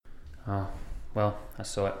Oh, well, I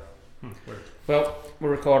saw it. Weird. Well, we're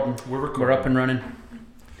recording. We're up and running.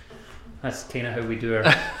 That's kind of how we do our...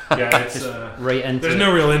 Yeah, it's... right into there's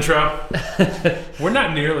no real intro. We're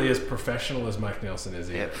not nearly as professional as Mike Nelson is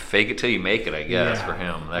either. Yeah, fake it till you make it, I guess, Yeah. for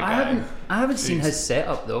him. That guy. I haven't seen his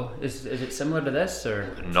setup, though. Is it similar to this,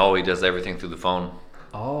 or...? No, he does everything through the phone.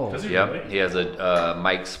 Oh. Does he Yep, really? he has a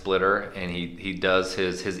mic splitter, and he does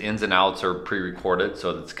his ins and outs are pre-recorded,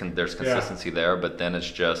 so there's consistency there. But then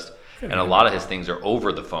it's just, and a lot of his things are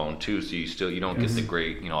over the phone too, so you don't get the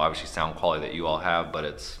great, obviously sound quality that you all have. But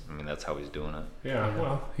that's how he's doing it. Yeah,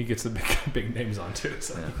 well, he gets the big names on too.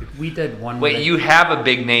 So. Yeah. We did one... Wait, you have a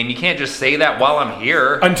big name. You can't just say that while I'm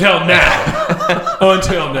here. Until now.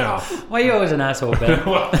 Until now. Why are you always an asshole, Ben?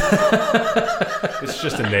 Well, it's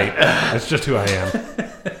just innate. It's just who I am.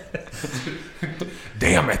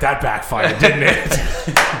 Damn it, that backfired, didn't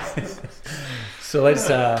it? So let's...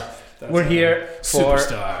 we're here for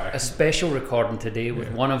Superstar. a special recording today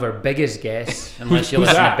with one of our biggest guests, unless you Who's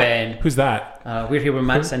listen that? to Ben. Who's that? We're here with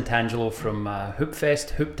Matt Santangelo from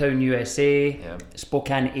Hoopfest, Hooptown USA, Yeah.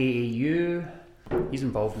 Spokane AAU. He's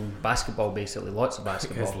involved in basketball, basically, lots of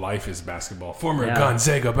basketball. His life is basketball. Former Yeah.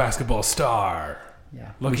 Gonzaga basketball star.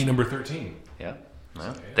 Yeah, Lucky number 13. Yeah.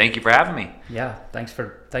 Well, thank you for having me. yeah. Thanks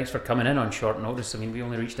for coming in on short notice. I mean, we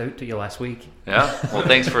only reached out to you last week. Yeah. Well,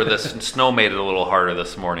 thanks for this. Snow made it a little harder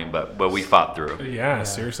this morning, but we fought through. Yeah,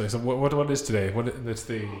 seriously. So what is today? It's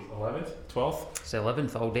the 11th? 12th? It's the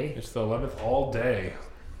 11th all day. It's the 11th all day.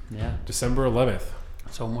 Yeah, December 11th.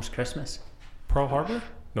 it's almost Christmas. Pearl Harbor?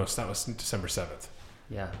 No, that was December 7th.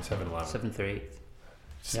 Yeah, 7/11. 7th or 8th.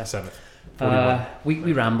 Yeah. 7th. 41.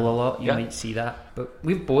 We ramble a lot. You Yeah. might see that, but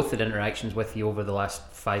we've both had interactions with you over the last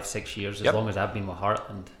 5-6 years, as Yep. long as I've been with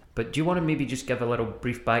Heartland. But do you want to maybe just give a little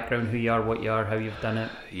brief background, who you are, what you are, how you've done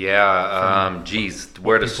it? Yeah. Geez,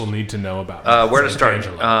 where to People need to know about where to start?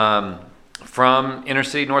 Santangelo. From inner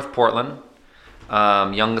city North Portland.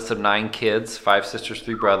 Youngest of 9 kids, 5 sisters,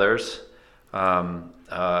 3 brothers.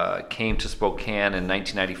 Came to Spokane in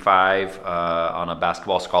 1995 on a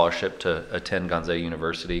basketball scholarship to attend Gonzaga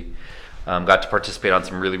University. Got to participate on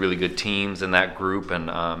some really, really good teams in that group, and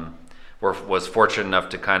was fortunate enough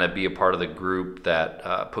to kind of be a part of the group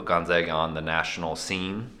that put Gonzaga on the national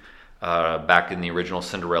scene back in the original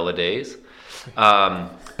Cinderella days.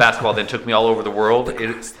 Basketball then took me all over the world.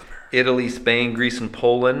 Italy, Spain, Greece, and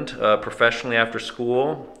Poland professionally after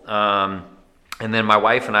school. And then my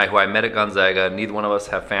wife and I, who I met at Gonzaga, neither one of us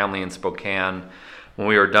have family in Spokane. When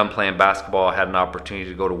we were done playing basketball, I had an opportunity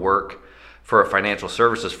to go to work for a financial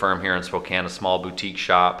services firm here in Spokane, a small boutique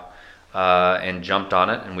shop, and jumped on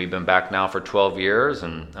it. And we've been back now for 12 years.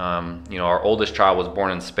 And, our oldest child was born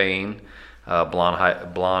in Spain, blonde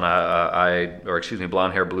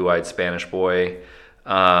hair, blue-eyed Spanish boy.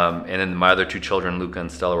 And then my other 2 children, Luca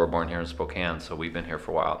and Stella, were born here in Spokane. So we've been here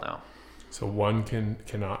for a while now. So one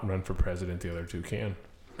cannot run for president, the other 2 can.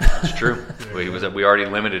 It's true. We already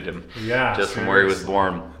limited him. Yeah, just from where he was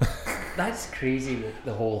born. That's crazy,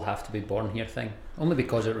 the whole have to be born here thing. Only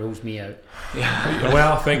because it rules me out.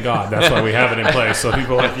 Well, thank God. That's why we have it in place. So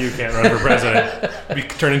people like you can't run for president. We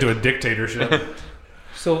turn into a dictatorship.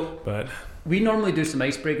 So But we normally do some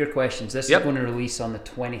icebreaker questions. This Yep. is going to release on the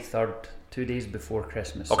 23rd, 2 days before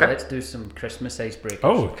Christmas. Okay. So let's do some Christmas icebreakers.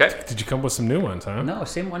 oh, Okay. did you come up with some new ones, huh? No,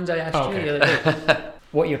 same ones I asked Oh, you okay. the other day.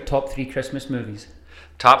 What are your top 3 Christmas movies?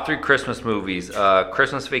 Top 3 Christmas movies.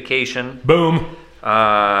 Christmas Vacation. Boom.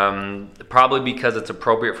 Probably because it's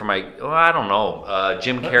appropriate for I don't know.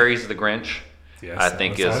 Jim Carrey's The Grinch. Yes, I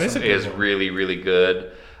think that is a good is one. really, really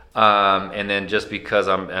good. And then just because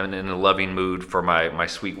I'm in a loving mood for my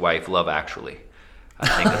sweet wife, Love Actually. I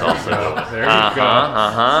think is also There you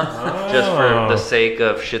go. just for the sake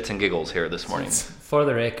of shits and giggles here this morning. For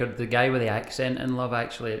the record, the guy with the accent in Love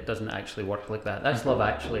Actually, it doesn't actually work like that. That's Love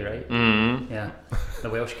Actually, right? Mm-hmm. Yeah, the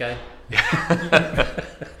Welsh guy.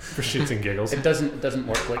 For shits and giggles. It doesn't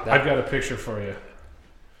work like that. I've got a picture for you.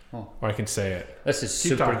 Oh. Or I can say it. This is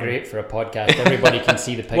Keep super talking. great for a podcast. Everybody can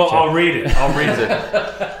see the picture. Well, I'll read it.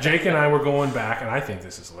 Jake and I were going back, and I think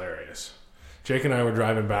this is hilarious. Jake and I were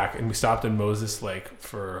driving back, and we stopped in Moses Lake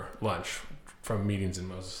for lunch from meetings in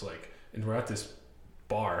Moses Lake. And we're at this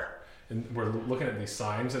bar, and we're looking at these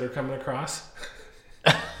signs that are coming across.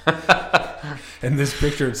 And this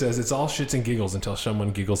picture, it says, "It's all shits and giggles until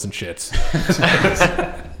someone giggles and shits."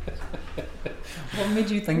 What made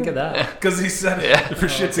you think of that? Because he said it for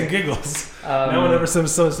shits and giggles. No one ever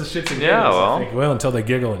says shits and giggles. Yeah, well. I think, well, until they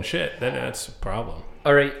giggle and shit, then that's a problem.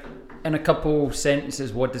 All right, in a couple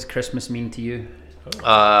sentences, what does Christmas mean to you?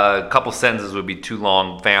 A couple sentences would be too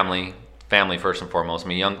long. Family first and foremost. I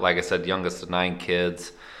mean, like I said, youngest of 9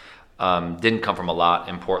 kids. Didn't come from a lot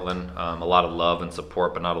in Portland. A lot of love and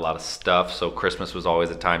support, but not a lot of stuff. So Christmas was always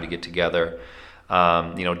a time to get together.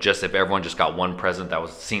 Just if everyone just got one present, that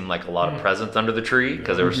seemed like a lot of presents under the tree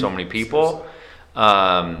because there were so many people.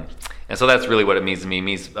 And so that's really what it means to me. It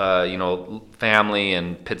means, family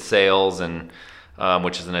and pizzelles and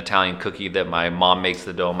which is an Italian cookie that my mom makes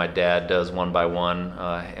the dough. My dad does one by one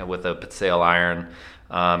with a pizzelle iron.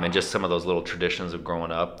 And just some of those little traditions of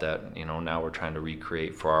growing up that, now we're trying to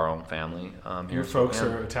recreate for our own family. Your folks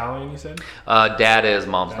are Italian, you said? Dad is,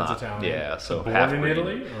 mom's Dad's not. Italian. Yeah, so born half in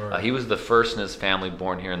Italy? Or? He was the first in his family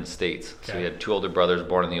born here in the States. Okay. So he had 2 older brothers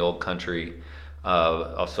born in the old country.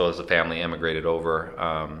 Also, as a family, immigrated over.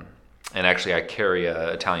 And actually, I carry an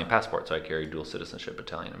Italian passport, so I carry dual citizenship,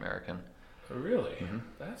 Italian-American. Oh, really? Mm-hmm.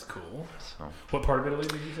 That's cool. So, what part of Italy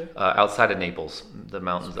did you say? Outside of Naples, the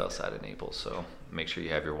mountains outside of Naples. So make sure you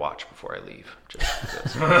have your watch before I leave.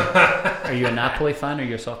 Are you a Napoli fan or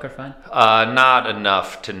you a soccer fan? Not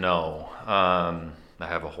enough to know. I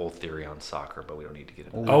have a whole theory on soccer, but we don't need to get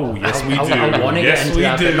into that. Oh, yes, we do. I want to get into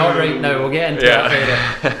that, but not right now. We'll get into that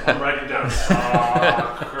later. I'm writing down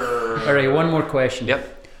soccer. All right, one more question.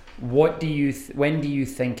 Yep. When do you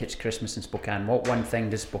think it's Christmas in Spokane? What one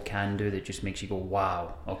thing does Spokane do that just makes you go,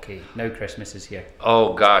 wow, okay, now Christmas is here?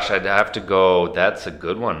 Oh gosh, I'd have to go. That's a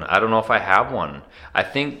good one. I don't know if I have one. I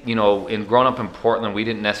think, in growing up in Portland, we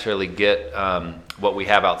didn't necessarily get what we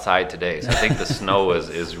have outside today. So I think the snow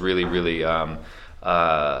is really, really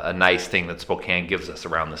a nice thing that Spokane gives us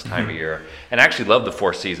around this time of year. And I actually love the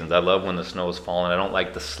 4 seasons. I love when the snow is falling. I don't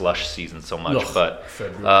like the slush season so much, but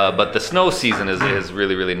the snow season is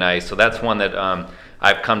really, really nice. So that's one that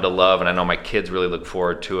I've come to love, and I know my kids really look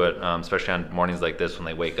forward to it, especially on mornings like this when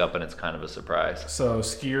they wake up and it's kind of a surprise. So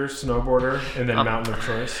skier, snowboarder, and then mountain of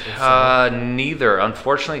choice? Neither.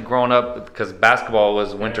 Unfortunately, growing up, because basketball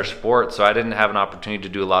was winter sport, so I didn't have an opportunity to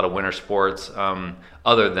do a lot of winter sports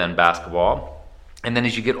other than basketball. And then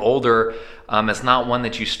as you get older, it's not one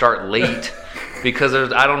that you start late because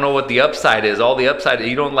I don't know what the upside is. All the upside,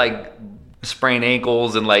 you don't sprain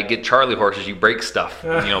ankles and get Charlie horses. You break stuff,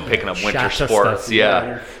 picking up winter sports. Stuff.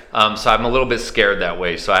 Yeah. So I'm a little bit scared that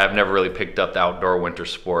way. So I have never really picked up the outdoor winter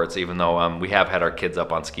sports, even though we have had our kids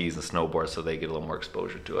up on skis and snowboards, so they get a little more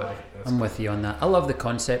exposure to it. I'm with you on that. I love the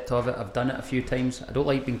concept of it. I've done it a few times. I don't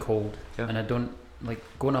like being cold, and I don't like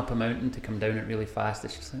going up a mountain to come down it really fast.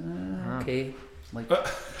 It's just okay.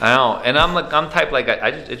 I know, and I'm type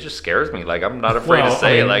it just scares me. I'm not afraid to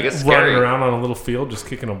say it. It's scary. Running around on a little field just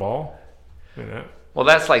kicking a ball. Well,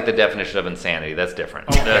 that's the definition of insanity. That's different.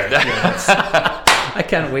 Okay. I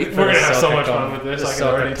can't wait for We're gonna have so much fun with this. I can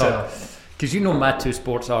already tell. Because my 2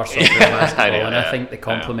 sports are soccer and basketball, and I think they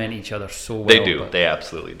complement each other so well. They do. They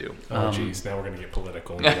absolutely do. Oh, geez. Now we're going to get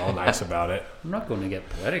political and be all nice about it. I'm not going to get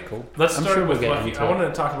political. Let's start with Lucky. I want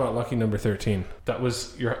to talk about lucky number 13. That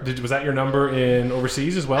was was that your number in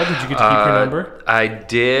overseas as well? Did you get to keep your number? I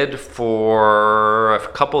did for a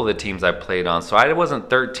couple of the teams I played on. So I wasn't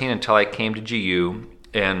 13 until I came to GU.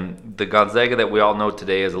 And the Gonzaga that we all know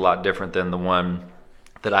today is a lot different than the one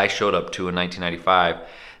that I showed up to in 1995.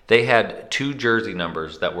 They had 2 jersey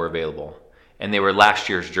numbers that were available, and they were last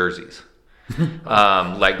year's jerseys.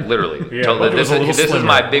 Literally. Yeah, this is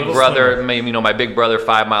my big brother. My big brother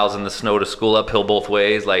 5 miles in the snow to school uphill both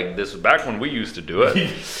ways. This was back when we used to do it.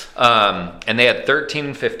 And they had 13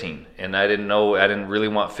 and 15, and I didn't really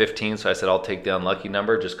want 15, so I said I'll take the unlucky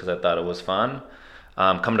number just because I thought it was fun.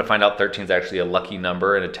 Come to find out, 13 is actually a lucky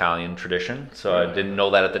number in Italian tradition. So I didn't know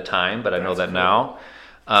that at the time, but I know that now.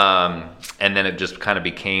 And then it just kind of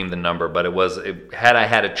became the number. But had I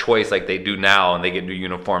had a choice like they do now, and they get new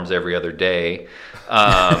uniforms every other day,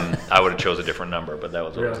 I would have chose a different number. But that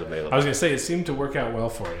was what was available. I was going to say, it seemed to work out well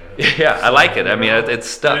for you. Yeah, I like it. I mean, it's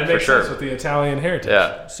stuck for sure. It makes sense with the Italian heritage.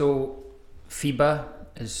 Yeah. So FIBA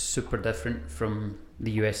is super different from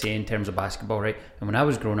the USA in terms of basketball, right? And when I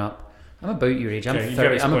was growing up, I'm about your age. I'm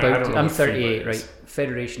 38, right?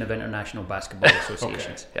 Federation of International Basketball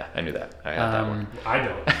Associations. Okay. Yeah, I knew that. I got that one. I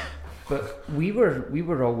don't. But we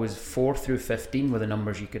were always 4 through 15 were the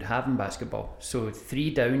numbers you could have in basketball. So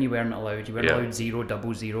 3 down you weren't allowed. You weren't allowed 0,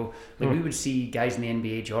 00. We would see guys in the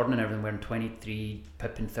NBA, Jordan and everything, wearing 23,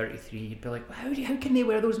 Pippen 33. You'd be like, how can they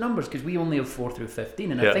wear those numbers? Because we only have 4 through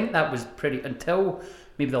 15. And I think that was pretty until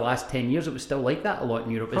maybe the last 10 years, it was still like that a lot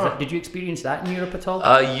in Europe. Did you experience that in Europe at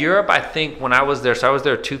all? Europe, I think when I was there, so I was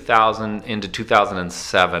there 2000 into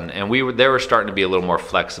 2007, and they were starting to be a little more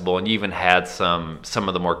flexible, and you even had some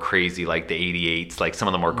of the more crazy, like the 88s, some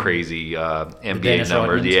of the more crazy NBA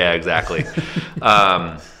numbers. Rodmans. Yeah, exactly.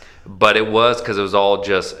 But it was because it was all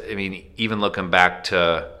just, even looking back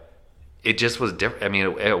to, it just was different. I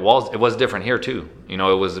mean, it was different here too. You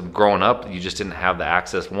know, it was growing up. You just didn't have the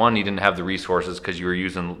access. One, you didn't have the resources because you were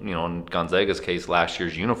using, you know, in Gonzaga's case, last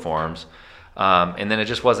year's uniforms, and then it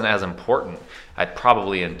just wasn't as important. I'd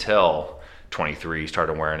probably until 23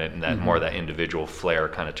 started wearing it, and that more of that individual flair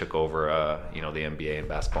kind of took over. You know, the NBA and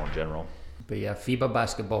basketball in general. But yeah, FIBA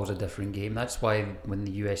basketball is a different game. That's why when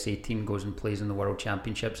the USA team goes and plays in the World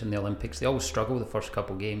Championships and the Olympics, they always struggle the first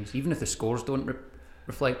couple games, even if the scores don't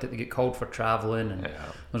reflect it. They get called for traveling, and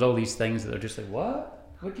there's all these things that they're just like,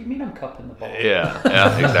 what do you mean I'm cupping the ball? Yeah,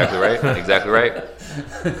 exactly right.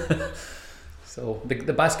 So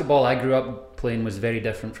the basketball I grew up playing was very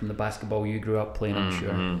different from the basketball you grew up playing, I'm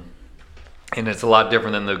sure. And it's a lot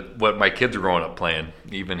different than what my kids are growing up playing,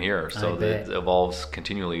 even here. So it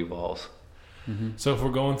continually evolves. So if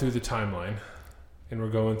we're going through the timeline, and we're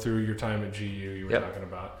going through your time at GU, you were talking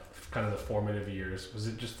about kind of the formative years. Was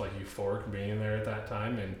it just like euphoric being there at that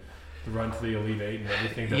time and the run to the Elite Eight and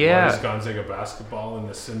everything that was Gonzaga basketball and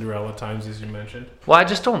the Cinderella times, as you mentioned? Well, I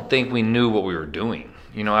just don't think we knew what we were doing.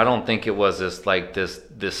 You know, I don't think it was this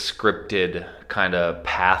scripted kind of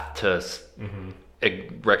path to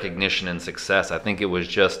recognition and success. I think it was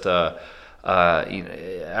just I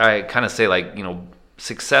kind of say, like, you know,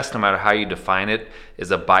 success, no matter how you define it, is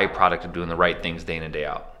a byproduct of doing the right things day in and day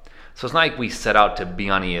out. So it's not like we set out to be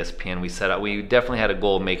on ESPN. We definitely had a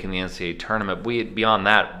goal of making the NCAA tournament. Beyond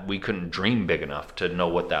that, we couldn't dream big enough to know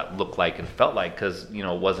what that looked like and felt like, because, you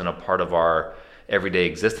know, it wasn't a part of our everyday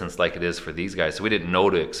existence like it is for these guys. So we didn't know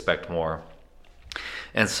to expect more.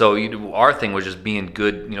 And so our thing was just being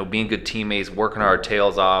good teammates, working our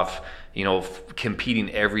tails off, you know,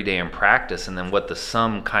 competing every day in practice. And then what the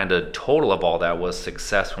sum kind of total of all that was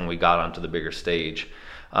success when we got onto the bigger stage.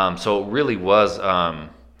 So it really was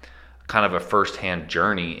kind of a firsthand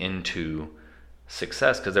journey into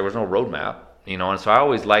success, because there was no roadmap, you know. And so I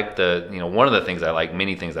always liked one of the things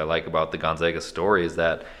many things I like about the Gonzaga story is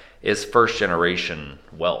that it's first generation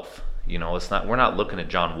wealth. You know, we're not looking at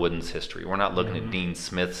John Wooden's history. We're not looking at Dean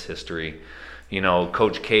Smith's history. You know,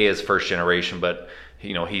 Coach K is first generation, but,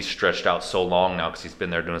 you know, he's stretched out so long now because he's been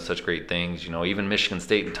there doing such great things. You know, even Michigan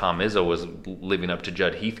State and Tom Izzo was living up to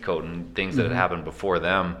Judd Heathcote and things that had happened before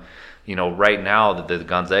them. You know, right now the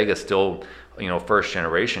Gonzaga is still, you know, first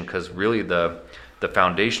generation, because really the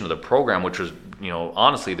foundation of the program, which was, you know,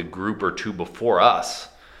 honestly the group or two before us,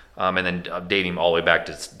 and then dating all the way back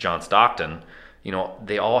to John Stockton, you know,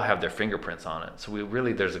 they all have their fingerprints on it. So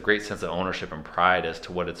there's a great sense of ownership and pride as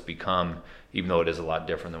to what it's become, even though it is a lot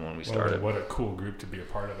different than when we started. What a cool group to be a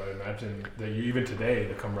part of. I imagine that even today,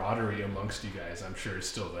 the camaraderie amongst you guys, I'm sure, is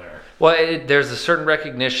still there. Well, there's a certain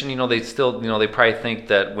recognition. You know, they still, you know, they probably think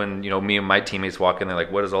that when, you know, me and my teammates walk in, they're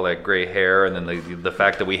like, what is all that gray hair? And then the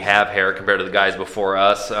fact that we have hair compared to the guys before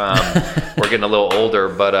us, we're getting a little older,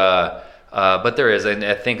 but there is, and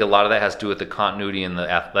I think a lot of that has to do with the continuity in the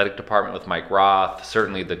athletic department with Mike Roth,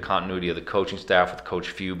 certainly the continuity of the coaching staff with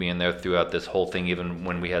Coach Few being there throughout this whole thing, even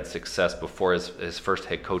when we had success before his first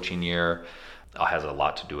head coaching year, has a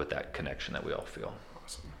lot to do with that connection that we all feel.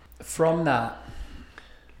 Awesome. From that,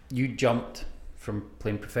 you jumped from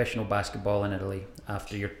playing professional basketball in Italy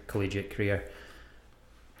after your collegiate career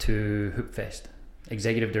to Hoopfest.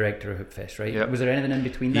 Executive director of Hoopfest, right? Yep. Was there anything in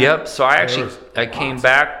between that? Yep. So I came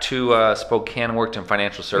back to Spokane and worked in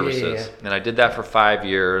financial services. Yeah. And I did that for 5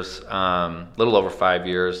 years, little over 5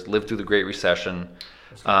 years, lived through the Great Recession,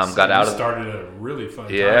 got out of... started at a really fun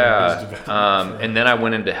time. And then I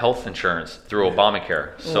went into health insurance through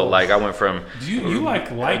Obamacare. So I went from... You like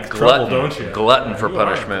trouble, don't you? Glutton for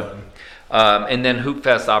punishment. And then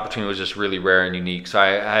Hoopfest opportunity was just really rare and unique. So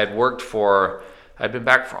I had worked for... I'd been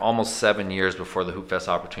back for almost 7 years before the Hoopfest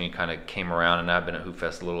opportunity kind of came around, and I've been at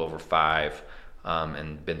Hoopfest a little over 5,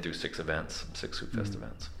 and been through 6 Hoopfest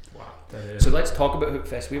events. Wow. So let's talk about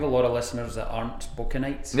Hoopfest. We have a lot of listeners that aren't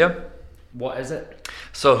Spokanites. Yep. What is it?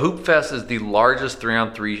 So Hoopfest is the largest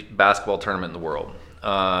 3-on-3 basketball tournament in the world.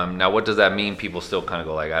 Now, what does that mean? People still kind of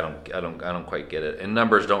go like, I don't quite get it. And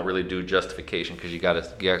numbers don't really do justification, because you got to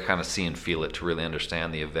kind of see and feel it to really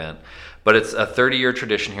understand the event. But it's a 30-year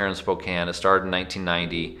tradition here in Spokane. It started in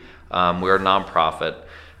 1990. We're a nonprofit.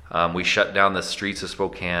 We shut down the streets of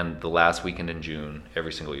Spokane the last weekend in June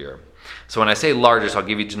every single year. So when I say largest, I'll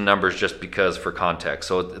give you the numbers just because for context.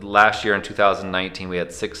 So last year in 2019, we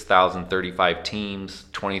had 6,035 teams,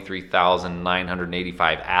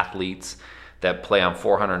 23,985 athletes that play on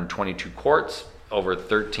 422 courts, over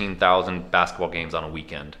 13,000 basketball games on a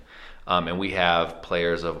weekend. And we have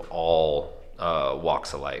players of all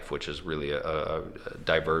walks of life, which is really a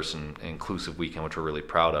diverse and inclusive weekend, which we're really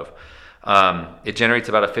proud of. It generates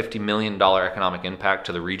about a $50 million economic impact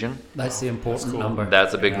to the region. That's the important number.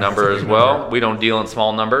 That's a big number as well. We don't deal in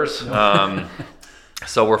small numbers.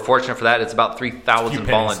 So we're fortunate for that. It's about 3,000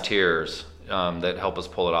 volunteers that help us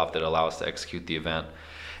pull it off, that allow us to execute the event.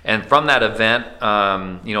 And from that event,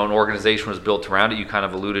 an organization was built around it. You kind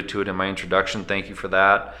of alluded to it in my introduction. Thank you for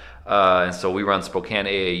that. And so we run Spokane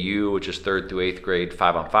AAU, which is 3rd through 8th grade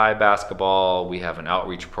 5-on-5 basketball. We have an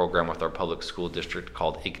outreach program with our public school district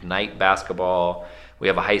called Ignite Basketball. We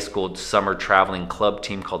have a high school summer traveling club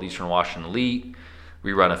team called Eastern Washington Elite.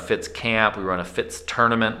 We run a FITS camp. We run a FITS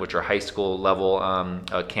tournament, which are high school level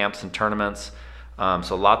camps and tournaments.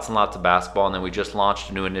 So lots and lots of basketball. And then we just launched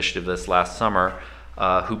a new initiative this last summer,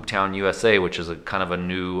 Hooptown USA, which is a kind of a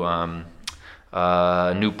new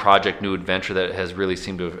project, new adventure that has really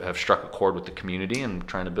seemed to have struck a chord with the community, and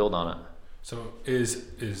trying to build on it. So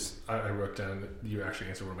I wrote down that you actually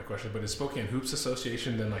answered one of my questions, but is Spokane Hoops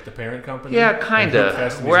Association then like the parent company? Yeah, kind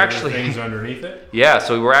of. We're actually things underneath it. Yeah,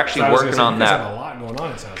 so we're actually working on that. There's a lot going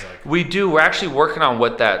on, it sounds like. We do. We're actually working on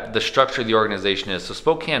what the structure of the organization is. So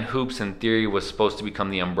Spokane Hoops, in theory, was supposed to become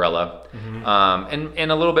the umbrella,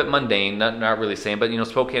 and a little bit mundane, not really saying, but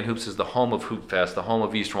Spokane Hoops is the home of Hoop Fest, the home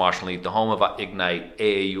of Eastern Washington Elite, the home of Ignite,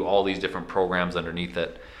 AAU, all these different programs underneath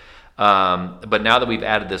it. But now that we've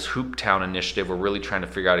added this Hooptown initiative, we're really trying to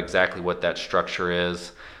figure out exactly what that structure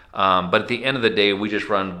is. But at the end of the day, we just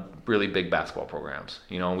run really big basketball programs.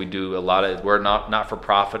 We do a lot of, we're not for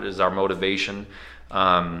profit is our motivation.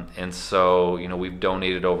 And so, we've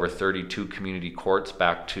donated over 32 community courts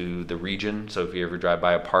back to the region. So if you ever drive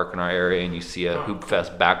by a park in our area and you see a Hoop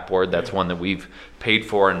Fest backboard, that's one that we've paid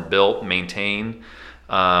for and built, maintained.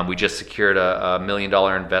 We just secured a $1 million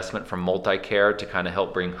investment from Multicare to kind of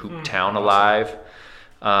help bring Hooptown alive.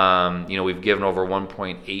 We've given over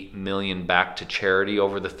 $1.8 million back to charity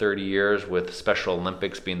over the 30 years, with Special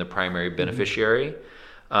Olympics being the primary beneficiary.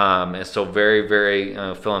 And so very, very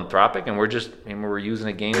philanthropic, and we're using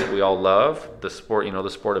a game that we all love, the sport, the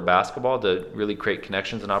sport of basketball, to really create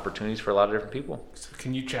connections and opportunities for a lot of different people. So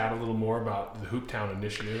can you chat a little more about the Hooptown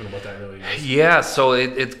initiative and what that really is? Yeah, so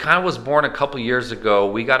it kind of was born a couple years ago.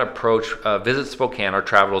 We got approached, Visit Spokane, our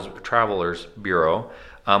Travelers Bureau,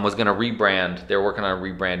 was going to rebrand. They're working on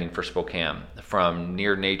rebranding for Spokane, from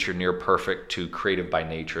near nature, near perfect, to creative by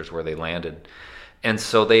nature is where they landed. And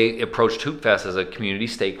so they approached Hoop Fest as a community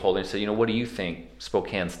stakeholder and said, what do you think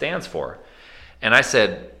Spokane stands for? And I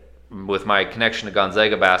said, with my connection to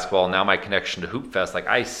Gonzaga basketball, now my connection to Hoop Fest,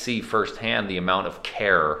 I see firsthand the amount of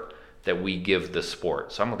care that we give the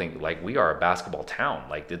sport. So I'm thinking, we are a basketball town.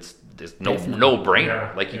 It's no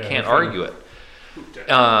brainer. You can't argue it.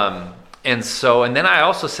 And then I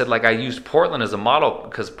also said, I used Portland as a model,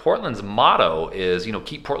 because Portland's motto is,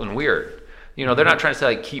 keep Portland weird. They're not trying to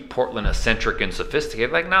say keep Portland eccentric and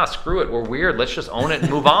sophisticated. Nah, screw it. We're weird. Let's just own it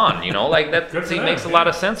and move on. That makes a lot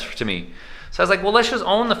of sense to me. So I was like, well, let's just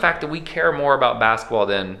own the fact that we care more about basketball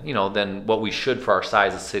than what we should for our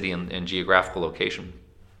size of city and geographical location.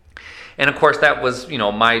 And of course, that was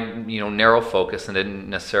my narrow focus, and didn't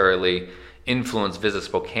necessarily influence Visit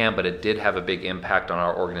Spokane, but it did have a big impact on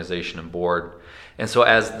our organization and board. And so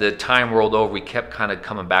as the time rolled over, we kept kind of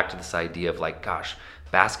coming back to this idea of gosh,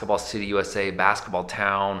 Basketball City USA, Basketball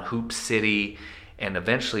Town, Hoop City, and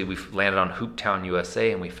eventually we landed on Hooptown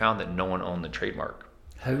USA, and we found that no one owned the trademark.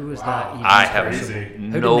 How was that? I have How did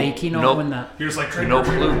Nike not win that? You're just no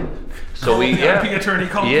clue. So we attorney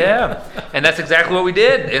called and that's exactly what we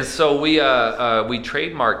did. And so we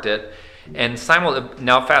trademarked it. And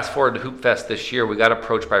now fast forward to Hoop Fest this year, we got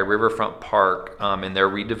approached by Riverfront Park in their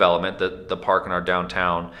redevelopment, the park in our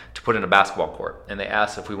downtown, to put in a basketball court. And they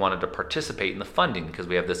asked if we wanted to participate in the funding, because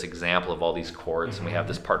we have this example of all these courts and we have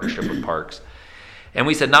this partnership with parks. And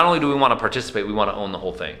we said, not only do we want to participate, we want to own the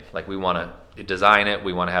whole thing. We want to design it,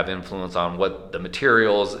 we want to have influence on what the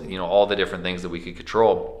materials, all the different things that we could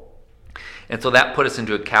control. And so that put us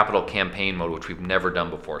into a capital campaign mode, which we've never done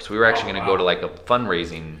before. So we were actually going to go to a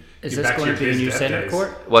fundraising. Is this going to be a new center court?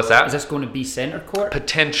 What's that? Is this going to be center court?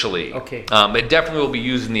 Potentially. Okay. It definitely will be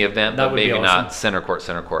used in the event, but maybe awesome. not center court.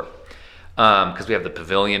 Because we have the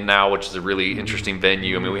Pavilion now, which is a really interesting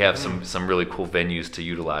venue. We have some really cool venues to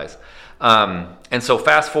utilize. And so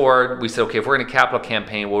fast forward, we said, okay, if we're in a capital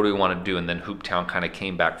campaign, what do we want to do? And then Hooptown kind of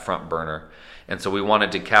came back front burner. And so we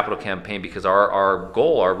wanted to capital campaign because our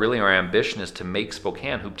goal, our ambition is to make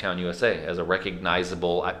Spokane Hooptown USA as a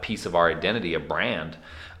recognizable piece of our identity, a brand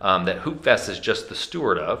that Hoop Fest is just the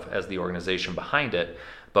steward of as the organization behind it.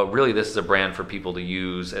 But really, this is a brand for people to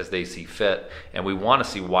use as they see fit. And we want to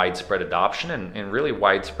see widespread adoption and really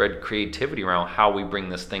widespread creativity around how we bring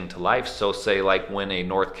this thing to life. So say like when a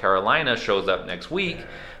North Carolina shows up next week,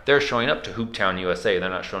 they're showing up to Hooptown, USA. They're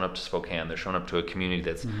not showing up to Spokane. They're showing up to a community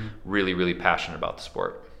that's really, really passionate about the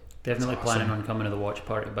sport. Definitely planning on coming to the watch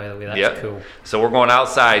party, by the way. That's cool. So we're going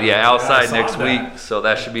outside. Outside next that. week. So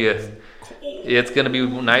that should be it's going to be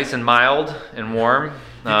nice and mild and warm.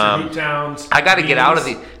 Hooptowns. I got to get out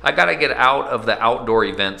of the outdoor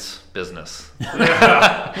events business.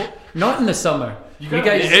 Not in the summer. You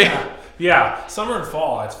guys. Yeah, summer and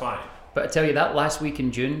fall, that's fine. But I tell you, that last week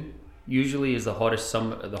in June usually is the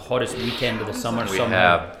hottest weekend of the summer. We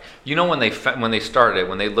have. You know, when they started it,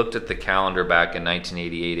 when they looked at the calendar back in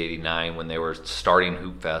 1988, 89, when they were starting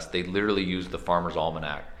Hoop Fest, they literally used the Farmer's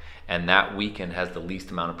Almanac. And that weekend has the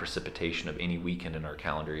least amount of precipitation of any weekend in our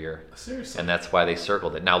calendar year. Seriously. And that's why they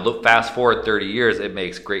circled it. Now, look, fast forward 30 years, it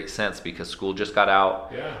makes great sense because school just got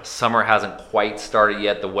out. Yeah. Summer hasn't quite started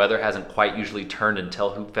yet. The weather hasn't quite usually turned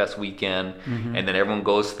until Hoop Fest weekend. And then everyone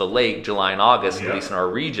goes to the lake July and August, at least in our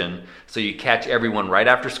region. So you catch everyone right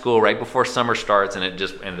after school, right before summer starts, and it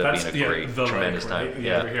just ended up being a great, tremendous lake, right? time.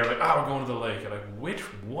 You ever hear like, we're going to the lake. You're like, which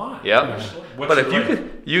one? Yep. But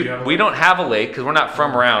if we don't have a lake because we're not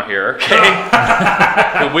from around here,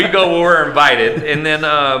 okay? We go where we're invited, and then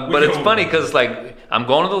but it's funny because like I'm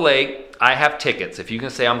going to the lake. I have tickets. If you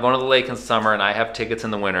can say I'm going to the lake in summer and I have tickets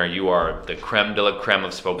in the winter, you are the creme de la creme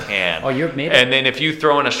of Spokane. Oh, you're made. And then if you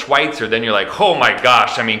throw in a Schweitzer, then you're like, oh my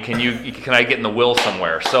gosh! I mean, can I get in the will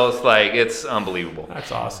somewhere? So it's like it's unbelievable.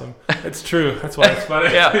 That's awesome. It's true. That's why it's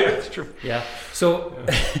funny. Yeah, it's true. Yeah. So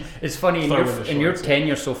it's funny in your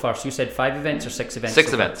tenure so far. So you said 5 events or 6 events?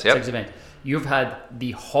 6 events. Yep. 6 events. You've had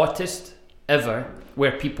the hottest ever,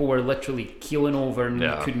 where people were literally keeling over and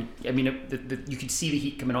you couldn't. I mean, you could see the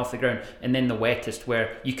heat coming off the ground, and then the wettest,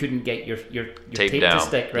 where you couldn't get your tape down. to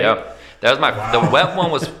stick. Right. Yep. That was the wet one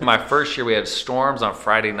was my first year. We had storms on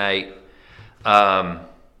Friday night.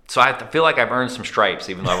 So I feel like I've earned some stripes,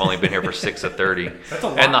 even though I've only been here for 6 of 30. That's a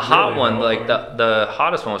lot, and the hot really, one, like the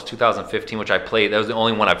hottest one was 2015, which I played. That was the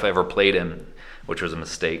only one I've ever played in, which was a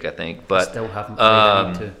mistake, I think. But I still haven't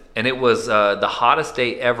played it. And it was the hottest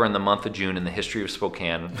day ever in the month of June in the history of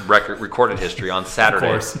Spokane, recorded history on Saturday.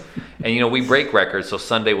 Of course. And we break records, so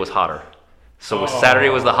Sunday was hotter. So Saturday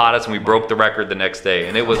was the hottest, and we broke the record the next day.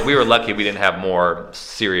 And we were lucky we didn't have more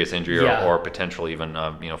serious injury or potential even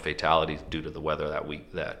fatalities due to the weather that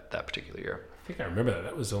week, that particular year. I think I remember that.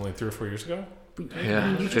 That was only 3 or 4 years ago.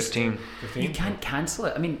 Yeah, 15. You can't cancel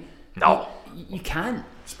it. I mean, no, you can't.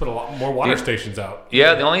 Just put a lot more water stations out.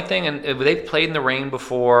 Yeah, the only thing, and they've played in the rain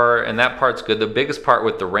before, and that part's good. The biggest part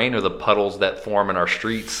with the rain are the puddles that form in our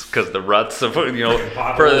streets, because the ruts of for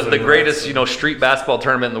the greatest street basketball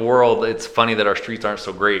tournament in the world. It's funny that our streets aren't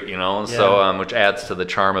so great, so which adds to the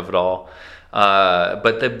charm of it all.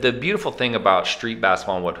 But the beautiful thing about street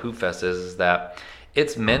basketball and what Hoop Fest is that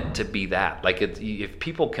it's meant to be that. Like, if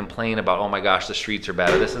people complain about, oh my gosh, the streets are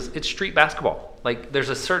bad, it's street basketball. Like, there's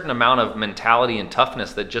a certain amount of mentality and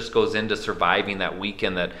toughness that just goes into surviving that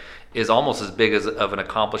weekend that is almost as big of an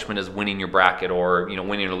accomplishment as winning your bracket or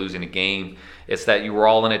winning or losing a game. It's that you were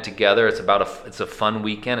all in it together. It's a fun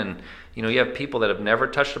weekend, and you have people that have never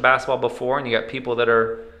touched a basketball before, and you got people that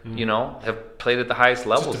are have played at the highest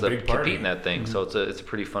levels that compete in that thing. So it's a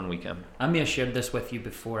pretty fun weekend. I may have shared this with you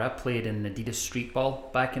before. I played in Adidas Street Ball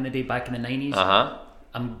back in the day, back in the 90s.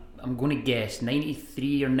 I'm going to guess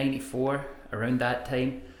 93 or 94, around that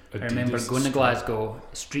time. Adidas, I remember going to Glasgow,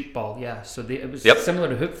 Street Ball, yeah. So it was similar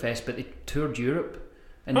to Hoop Fest, but they toured Europe.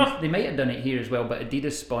 And they might have done it here as well, but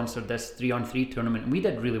Adidas sponsored this 3-on-3 tournament, and we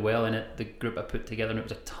did really well in it, the group I put together, and it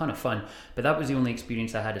was a ton of fun. But that was the only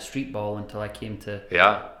experience I had of street ball until I came to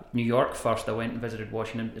New York first. I went and visited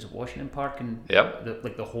Washington. Is it Washington Park? And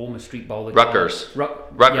the home of street ball. Rutgers.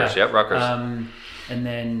 Rutgers. And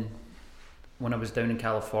then when I was down in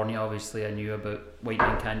California, obviously I knew about White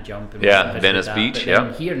Man Can't Jump. And Venice Beach.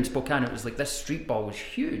 But here in Spokane, it was like this street ball was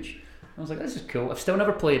huge. I was like, this is cool. I've still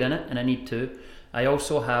never played in it, and I need to. I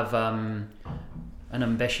also have an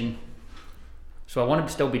ambition. So I want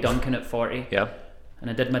to still be dunking at 40. Yeah. And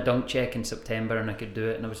I did my dunk check in September, and I could do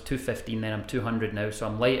it. And I was 215 then. I'm 200 now, so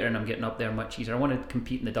I'm lighter and I'm getting up there much easier. I want to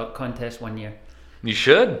compete in the dunk contest one year. You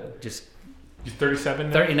should. You're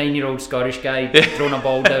 37 now? 39-year-old Scottish guy throwing a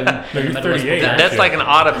ball down in the middle of Spokane. That's like an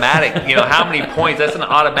automatic, how many points? That's an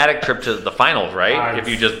automatic trip to the finals, right? If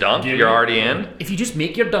you just dunk, you're already in. If you just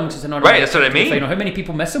make your dunks, it's an automatic that's what I mean. Final. How many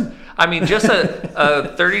people miss them? I mean, just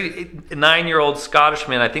a 39-year-old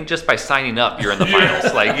Scottishman, I think just by signing up, you're in the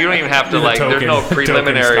finals. Like, you don't even have to, there's no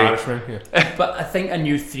preliminary. But I think I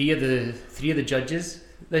knew three of the judges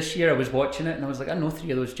this year. I was watching it and I was like, I know 3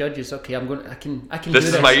 of those judges. Okay, I can This do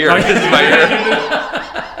is this. my year. This is my year.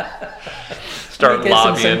 Start Get some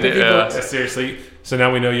lobbying. sympathy Yeah. votes. Seriously. So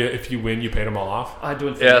now we know if you win, you paid them all off. I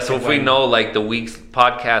don't think Yeah, you so can if we win. know like the week's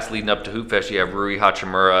podcast leading up to Hoop Fest, you have Rui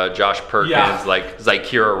Hachimura, Josh Perkins, Yeah. like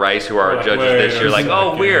Zykira Rice, who are our Like, judges wait this year. a Like, oh,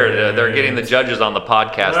 second. weird. They're getting the judges on the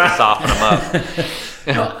podcast to soften them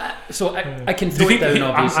up. So I can Do throw you it think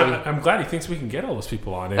down, obviously. I'm glad he thinks we can get all those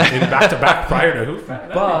people on in back-to-back prior to Hoop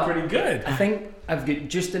Fest. But- That'd be pretty good. I think I've got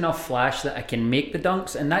just enough flash that I can make the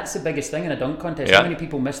dunks, and that's the biggest thing in a dunk contest. Yeah. How many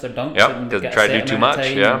people miss their dunks? Yep, and 'cause get a try to set do too amount of much,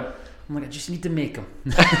 time, yeah. and I'm like, I just need to make them.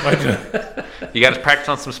 You got to practice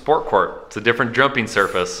on some sport court. It's a different jumping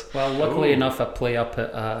surface. Well, luckily Ooh. enough, I play up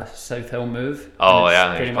at South Hill Move. Oh, and it's yeah,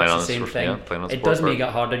 pretty you're much playing the on the same sport- thing. yeah, playing on the It sport does make court.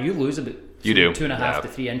 it harder. You lose about You do, 2.5 yeah. to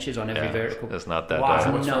 3 inches on every Yeah, vertical. it's not that Why?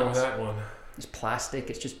 bad. What's wrong with nuts. that one? It's plastic.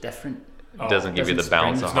 It's just different. Oh, Doesn't give you the doesn't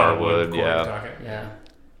bounce spring. of it's not a wood hardwood. court you're Yeah, talking. Yeah.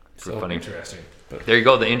 Pretty funny. Interesting. There you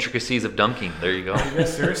go. The intricacies of dunking. There you go. Yeah,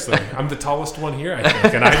 seriously. I'm the tallest one here, I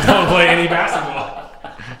think, and I don't play any basketball.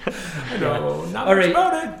 I know not All much right.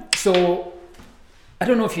 about it. So, I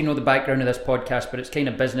don't know if you know the background of this podcast, but it's kind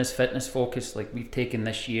of business fitness focused. Like we've taken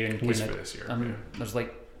this year and At least kind for of, this year. there's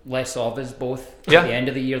like less of us both Yeah. at the end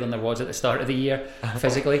of the year than there was at the start of the year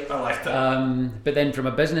physically. I like that. But then from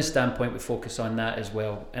a business standpoint, we focus on that as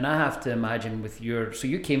well. And I have to imagine with so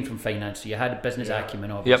you came from finance, so you had a business Yeah. acumen,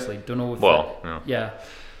 obviously. Don't know if Well, yeah.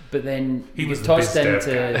 But then He you was get the tossed biz dev into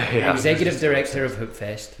guy. Yeah. executive director of Hoop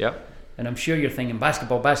Fest. Yep. And I'm sure you're thinking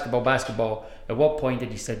basketball, basketball, basketball. At what point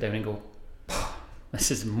did you sit down and go,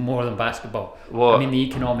 this is more than basketball? Well, I mean, the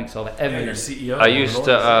economics of it, Yeah, everything. your CEO. I used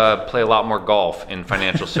to play a lot more golf in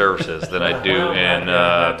financial services than I do in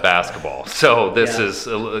basketball. So this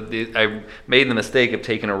Yeah. I made the mistake of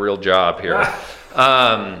taking a real job here.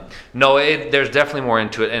 No, there's definitely more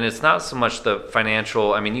into it, and it's not so much the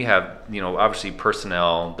financial. I mean, you have obviously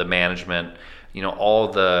personnel, the management, all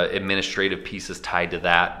the administrative pieces tied to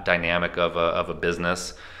that dynamic of a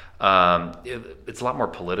business. It's a lot more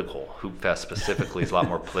political. Hoop Fest specifically is a lot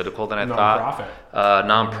more political than I thought.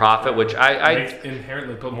 Nonprofit, which I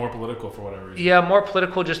inherently put more political for whatever reason. yeah, more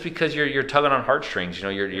political just because you're tugging on heartstrings.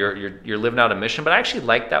 You're living out a mission. But I actually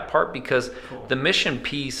like that part because the mission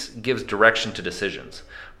piece gives direction to decisions,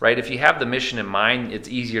 right? If you have the mission in mind, it's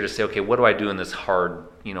easier to say, okay, what do I do in this hard?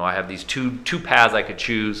 I have these two paths I could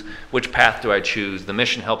choose. Which path do I choose? The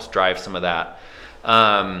mission helps drive some of that.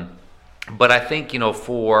 But I think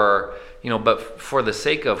but for the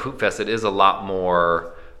sake of Hoop Fest, it is a lot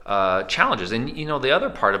more challenges. And the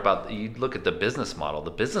other part about you look at the business model.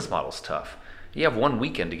 The business model's tough. You have one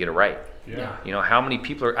weekend to get it right. Yeah. How many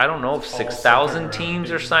people are? I don't know if 6,000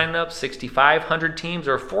 teams are signing up, 6,500 teams,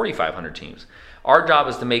 or 4,500 teams. Our job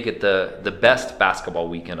is to make it the best basketball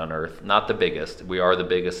weekend on earth, not the biggest. We are the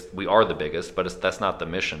biggest, but that's not the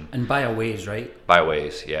mission. And by a ways, right? By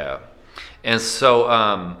ways, yeah. And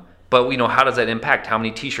so, but how does that impact how many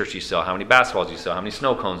T-shirts you sell, how many basketballs you sell, how many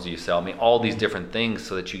snow cones do you sell? I mean, all these different things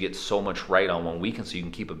so that you get so much right on one weekend, so you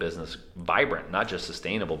can keep a business vibrant, not just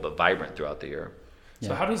sustainable, but vibrant throughout the year.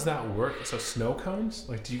 So how does that work? So snow cones?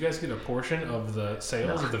 Like, do you guys get a portion of the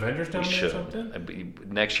sales of the vendors down there or something?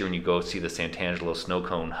 Next year when you go see the Santangelo snow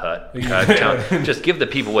cone hut, just give the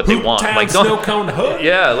people what they want. Town Like, snow cone hut?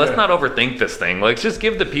 Yeah, let's not overthink this thing. Like, just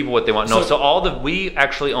give the people what they want. No, so we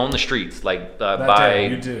actually own the streets, like day,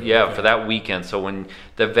 you do. Yeah, Okay. for that weekend. So when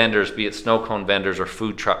the vendors, be it snow cone vendors or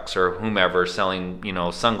food trucks or whomever selling,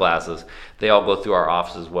 sunglasses, they all go through our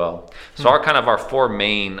office as well. So our 4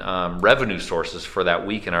 main revenue sources for that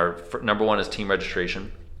weekend are number 1 is team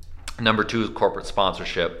registration, number 2 is corporate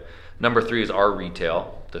sponsorship, number 3 is our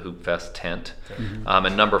retail, the Hoop Fest tent,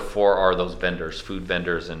 and number 4 are those vendors, food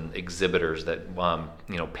vendors and exhibitors that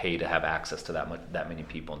pay to have access to that many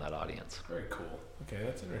people in that audience. Very cool. Okay,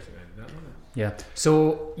 that's interesting. I did not know that. Yeah.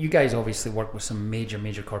 So you guys obviously work with some major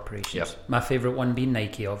corporations. Yep. My favorite one being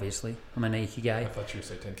Nike, obviously. I'm a Nike guy. I thought you were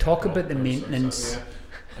saying 10. Talk about the maintenance. Yeah.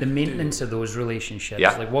 The maintenance of those relationships.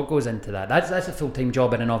 Yeah. Like what goes into that? That's a full-time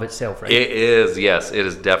job in and of itself, right? It is, yes. It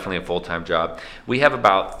is definitely a full-time job. We have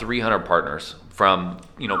about 300 partners from,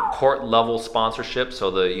 court level sponsorship.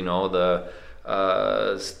 So the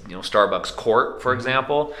Starbucks court, for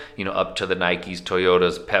example, up to the Nikes,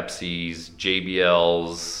 Toyotas, Pepsis,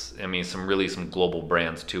 JBLs, some global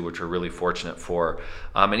brands too, which we're really fortunate for.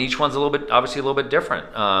 And each one's obviously a little bit different.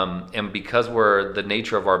 And because the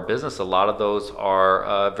nature of our business, a lot of those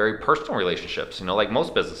are very personal relationships. Like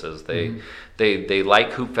most businesses, they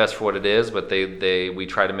like Hoop Fest for what it is, but we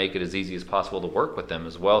try to make it as easy as possible to work with them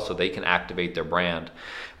as well, so they can activate their brand.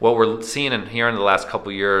 What we're seeing and hearing the last couple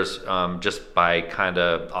of years, just by kind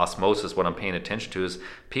of osmosis, what I'm paying attention to is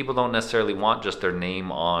people don't necessarily want just their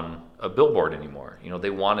name on a billboard anymore. They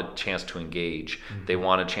want a chance to engage. Mm-hmm. They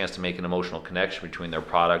want a chance to make an emotional connection between their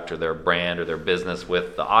product or their brand or their business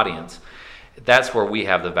with the audience. That's where we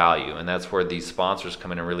have the value, and that's where these sponsors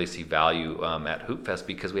come in and really see value at Hoop Fest,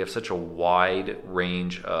 because we have such a wide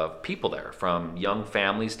range of people there, from young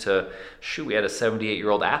families to, we had a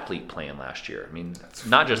 78-year-old athlete playing last year. That's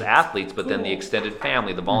not just athletes, but then the extended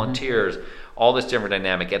family, the volunteers, all this different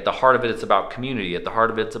dynamic. At the heart of it, it's about community. At the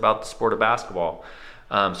heart of it, it's about the sport of basketball.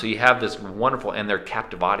 So you have this wonderful, and they're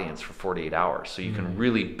captive audience for 48 hours. So you can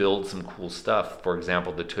really build some cool stuff. For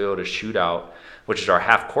example, the Toyota Shootout, which is our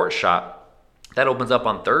half-court shot, that opens up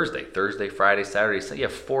on Thursday, Friday, Saturday. So you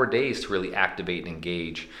have 4 days to really activate and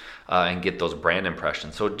engage and get those brand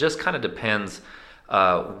impressions. So it just kind of depends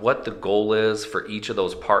what the goal is for each of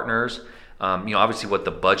those partners. Obviously what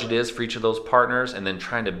the budget is for each of those partners, and then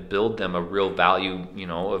trying to build them a real value,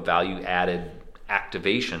 a value added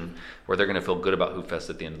activation where they're going to feel good about Hoop Fest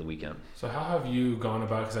at the end of the weekend. So how have you gone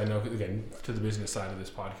about, because I know, again, to the business side of this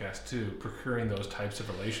podcast too, procuring those types of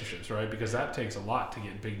relationships, right? Because that takes a lot to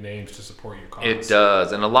get big names to support your cause. It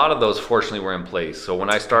does, and a lot of those fortunately were in place. So when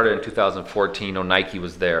I started in 2014, Nike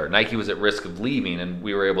was there. Nike was at risk of leaving, and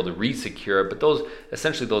we were able to re-secure it, but those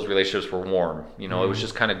relationships were warm. It was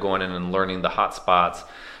just kind of going in and learning the hot spots.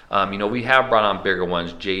 We have brought on bigger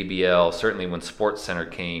ones, JBL, certainly when Sports Center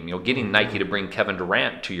came, getting Nike to bring Kevin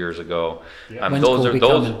Durant 2 years ago. Yeah.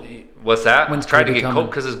 What's that? When's tried Kobe to get Kobe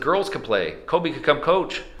because his girls could play. Kobe could come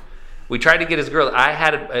coach. We tried to get his girls. I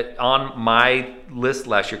had it on my list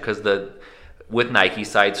last year because with Nike,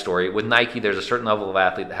 side story, with Nike, there's a certain level of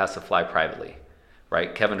athlete that has to fly privately,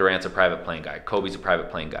 right? Kevin Durant's a private plane guy. Kobe's a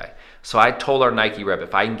private plane guy. So I told our Nike rep,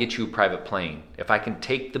 if I can get you a private plane, if I can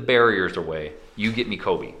take the barriers away, you get me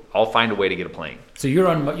Kobe. I'll find a way to get a plane. So you're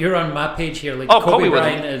on my page here. Like Kobe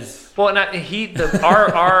Bryant is. Well,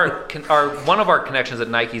 our one of our connections at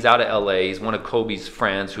Nike's out of LA. He's one of Kobe's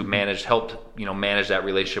friends who helped manage that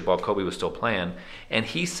relationship while Kobe was still playing. And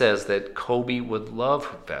he says that Kobe would love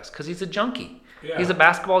Hoop Fest because he's a junkie. Yeah. He's a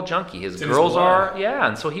basketball junkie. His girls are,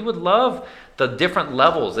 and so he would love the different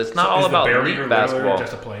levels. It's not all about elite basketball.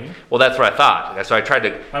 Just a plane? Well, that's what I thought. So I tried to,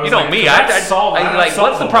 what's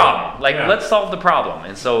the problem? Let's solve the problem.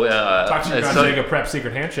 And so, talk to your Gonzaga Prep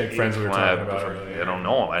secret handshake friends we were talking about earlier. I don't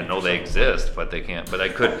know. I know they exist, but they can't. But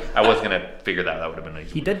I was going to figure that. That would have been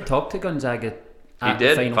easy. He did talk to Gonzaga. He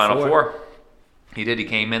did. Final Four. He did. He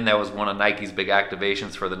came in. That was one of Nike's big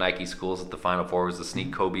activations for the Nike schools at the Final Four, was to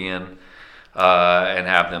sneak Kobe in. And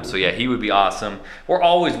have them. So yeah, he would be awesome. We're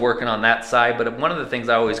always working on that side, but one of the things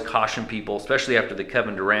I always caution people, especially after the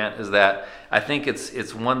Kevin Durant, is that I think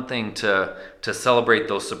it's one thing to celebrate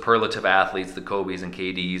those superlative athletes, the Kobe's and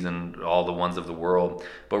KD's and all the ones of the world,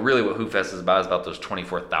 but really what Hoop Fest is about those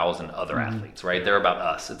 24,000 other athletes, right? They're about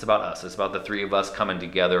us. It's about us. It's about the three of us coming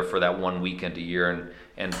together for that one weekend a year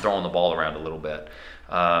and throwing the ball around a little bit.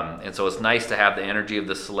 And so it's nice to have the energy of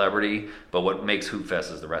the celebrity, but what makes Hoop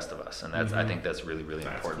Fest is the rest of us, and I think that's really, really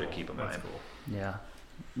important to keep in mind. Cool. Yeah,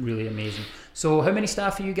 really amazing. So how many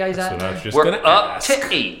staff are you guys at now? We're up to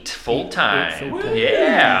 8 full-time.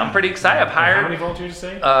 Yeah, I'm pretty excited. I've hired... How many volunteers you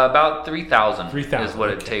say? About 3,000 is what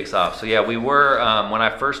it takes off. So yeah, we were, when I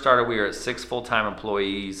first started, we were at 6 full-time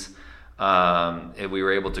employees. We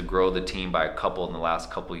were able to grow the team by a couple in the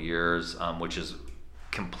last couple of years, which is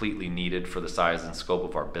completely needed for the size and scope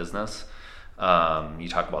of our business. You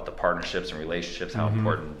talk about the partnerships and relationships, how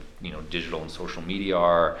important digital and social media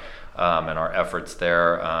are, and our efforts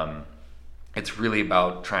there. It's really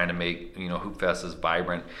about trying to make Hoop Fest as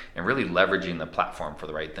vibrant and really leveraging the platform for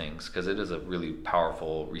the right things, because it is a really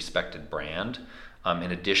powerful, respected brand,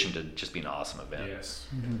 in addition to just being an awesome event. Yes.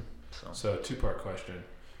 So 2-part question.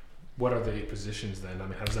 What are the 8 positions then? I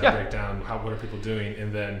mean, how does that break down? What are people doing?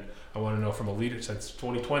 And then I want to know from a leader, since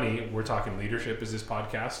 2020, we're talking leadership is this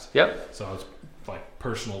podcast. Yep. So it's like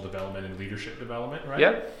personal development and leadership development, right?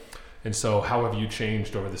 Yep. And so how have you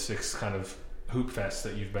changed over the 6 kind of Hoop Fests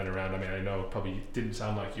that you've been around? I mean, I know it probably didn't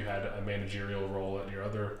sound like you had a managerial role at your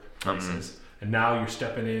other places. And now you're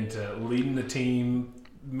stepping into leading the team,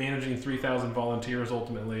 managing 3,000 volunteers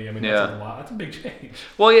ultimately. I mean, that's a lot. That's a big change.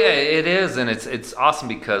 Well, yeah, it is, and it's awesome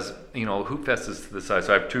because Hoop Fest is to the side.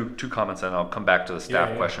 So I have two comments, and I'll come back to the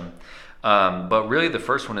staff question. But really the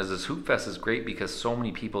first one is Hoop Fest is great because so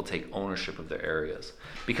many people take ownership of their areas.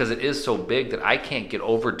 Because it is so big that I can't get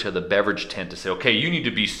over to the beverage tent to say, okay, you need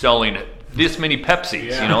to be selling this many Pepsis.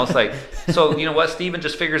 Yeah. You know, it's like, so you know what, Steven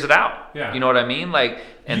just figures it out. Yeah. You know what I mean? Like,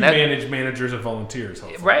 and you that manage managers and volunteers,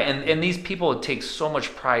 hopefully. right, and these people take so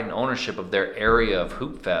much pride and ownership of their area of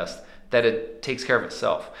Hoop Fest that it takes care of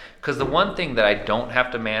itself. Because the one thing that I don't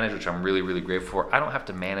have to manage, which I'm really, really grateful for, I don't have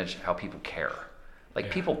to manage how people care. Like,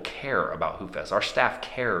 people care about Hoop Fest. Our staff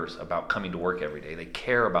cares about coming to work every day. They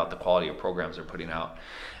care about the quality of programs they're putting out.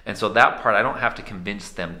 And so that part, I don't have to convince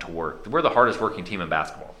them to work. We're the hardest working team in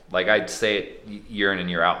basketball. Like, I'd say it year in and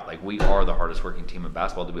year out. Like, we are the hardest working team in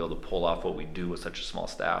basketball to be able to pull off what we do with such a small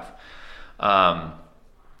staff.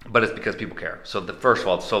 But it's because people care. So first of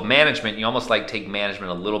all, so management, you almost like take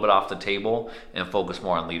management a little bit off the table and focus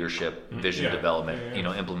more on leadership, vision development, you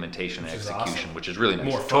know, implementation, and execution, awesome. Which is really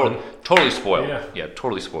nice. More fun. Totally spoiled. Yeah.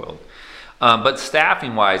 Totally spoiled. But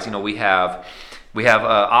staffing wise, you know, we have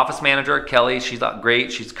office manager Kelly. She's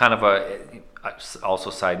great. She's kind of also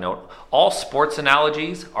side note, all sports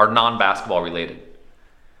analogies are non-basketball related,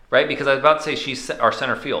 right? Because I was about to say she's our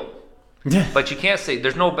center field. But you can't say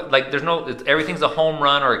everything's a home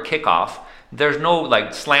run or a kickoff. There's no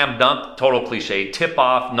like slam dunk, total cliche, tip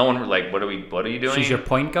off. No one like, what are you doing? She's your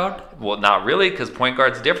point guard? Well, not really, because point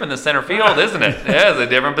guard's different than center field, isn't it? Yeah, it's a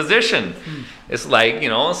different position. It's like, you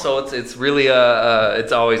know, so it's really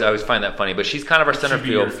it's always, I always find that funny. But she's kind of our center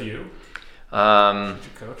field. Could you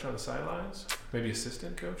coach on the sidelines? Maybe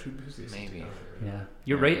assistant coach? Who's the assistant? Maybe. Yeah,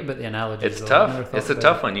 you're right about the analogy. It's tough. It's a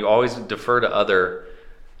tough one. You always defer to other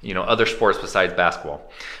sports besides basketball.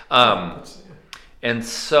 And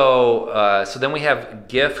so then we have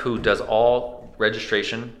GIF, who does all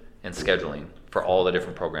registration and scheduling for all the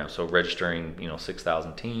different programs. So registering,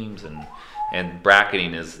 6,000 teams and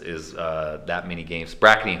bracketing is that many games.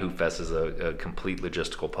 Bracketing Hoop Fest is a complete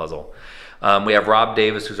logistical puzzle. We have Rob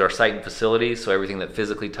Davis, who's our site and facilities, so everything that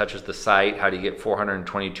physically touches the site. How do you get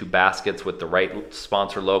 422 baskets with the right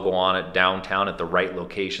sponsor logo on it downtown at the right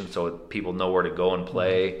location so people know where to go and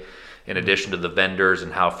play, in addition to the vendors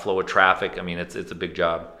and how flow of traffic. I mean, it's a big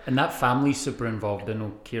job. And that family's super involved. I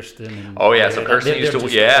know Kirsten. And so Kirsten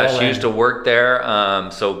used to work there.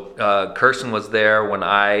 So Kirsten was there when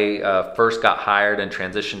I first got hired and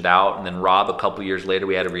transitioned out, and then Rob a couple years later,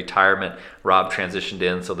 we had a retirement. Rob transitioned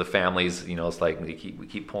in, so the families, it's like we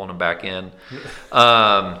keep pulling them back in.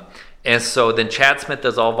 And so then Chad Smith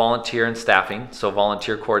does all volunteer and staffing, so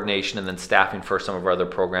volunteer coordination and then staffing for some of our other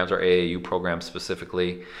programs, our AAU programs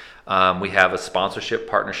specifically. We have a sponsorship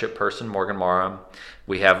partnership person, Morgan Mara.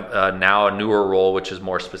 We have now a newer role, which is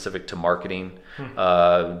more specific to marketing,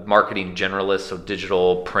 marketing generalist, so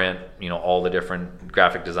digital, print, all the different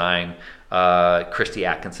graphic design. Christy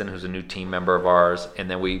Atkinson, who's a new team member of ours. And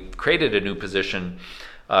then we created a new position,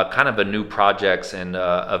 kind of a new projects and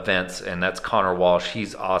events, and that's Connor Walsh.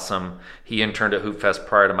 He's awesome. He interned at Hoop Fest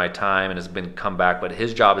prior to my time and has been come back, but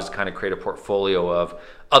his job is to kind of create a portfolio of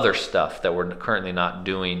other stuff that we're currently not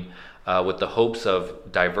doing, with the hopes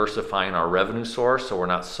of diversifying our revenue source so we're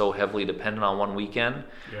not so heavily dependent on one weekend.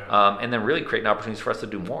 And then really creating opportunities for us to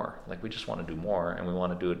do more. Like, we just want to do more, and we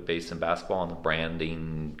want to do it based in basketball and the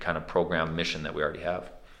branding kind of program mission that we already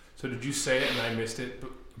have. So did you say it and I missed it?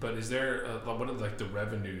 But is there what are like the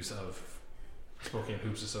revenues of Spokane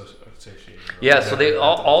Hoops Association? Yeah, so they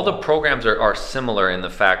all the programs are similar in the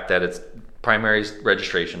fact that it's primary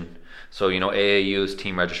registration. So AAU is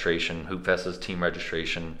team registration, Hoop Fest is team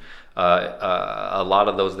registration. A lot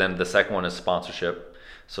of those. Then the second one is sponsorship.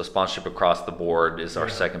 So sponsorship across the board is our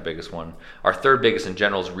second biggest one. Our third biggest in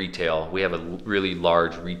general is retail. We have a really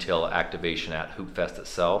large retail activation at Hoop Fest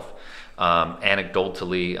itself.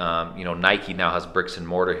 Anecdotally, Nike now has bricks and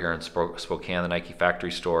mortar here in Spokane, the Nike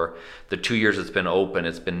factory store. The 2 years it's been open,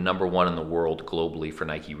 it's been number one in the world globally for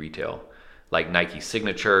Nike retail. Like Nike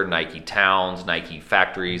Signature, Nike Towns, Nike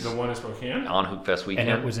Factories. The one in Spokane? On Hoop Fest weekend.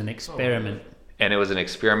 And it was an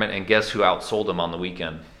experiment. And guess who outsold them on the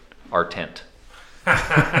weekend? Our tent.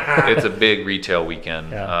 It's a big retail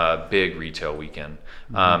weekend. Big retail weekend.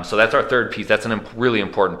 So that's our third piece. That's a really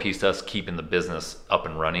important piece to us keeping the business up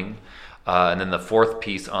and running. And then the fourth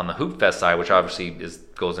piece on the Hoop Fest side, which obviously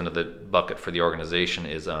goes into the bucket for the organization,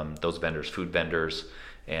 is those vendors, food vendors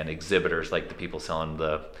and exhibitors, like the people selling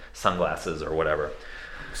the sunglasses or whatever.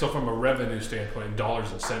 So from a revenue standpoint,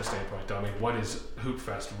 dollars and cents standpoint, I mean, what is Hoop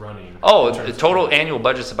Fest running? The total annual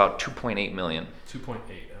budget's about $2.8 million. 2.8.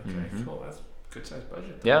 Okay, cool. That's a good sized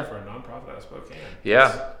budget. Yeah. For a nonprofit out of Spokane.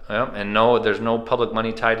 Yeah. And there's no public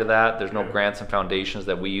money tied to that. There's no grants and foundations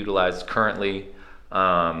that we utilize currently.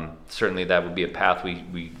 Certainly that would be a path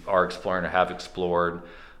we are exploring or have explored.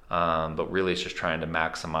 But really it's just trying to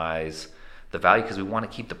maximize the value because we want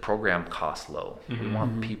to keep the program costs low. We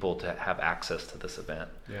want people to have access to this event.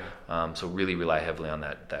 So really rely heavily on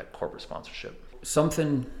that corporate sponsorship.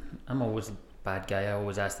 Something, I'm always a bad guy. I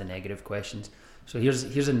always ask the negative questions. So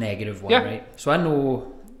here's a negative one, right? So I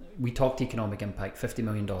know we talked economic impact, $50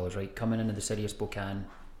 million, right? Coming into the city of Spokane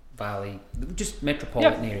Valley, just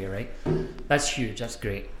metropolitan area, right? That's huge. That's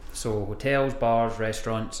great. So hotels, bars,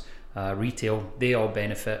 restaurants, retail, they all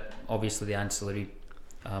benefit. Obviously the ancillary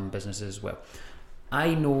businesses as well.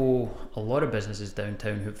 I know a lot of businesses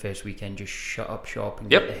downtown Hoop Fest weekend just shut up shop and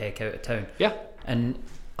get the heck out of town. And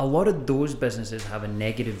a lot of those businesses have a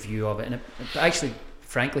negative view of it, and it actually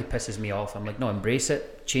frankly pisses me off. I'm like, no, embrace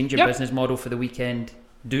it, change your business model for the weekend,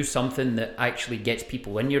 do something that actually gets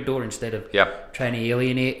people in your door instead of trying to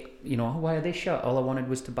alienate, why are they shut? All I wanted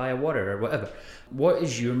was to buy a water or whatever. What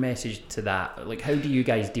is your message to that? Like, how do you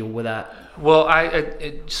guys deal with that? Well,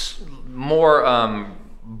 it's more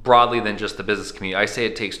broadly than just the business community. I say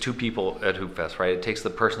it takes two people at Hoop Fest, right? It takes the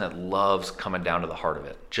person that loves coming down to the heart of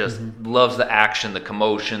it, just loves the action, the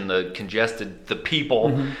commotion, the congested, the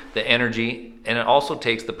people, the energy. And it also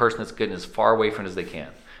takes the person that's getting as far away from it as they can.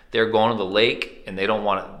 They're going to the lake and they don't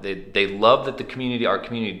want it. They love that our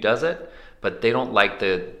community does it, but they don't like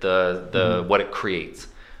the what it creates.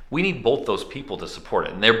 We need both those people to support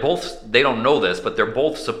it. And they don't know this, but they're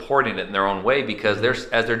both supporting it in their own way because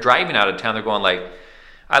as they're driving out of town, they're going like,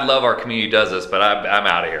 I love our community does this, but I'm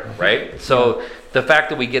out of here, right? So the fact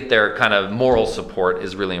that we get their kind of moral support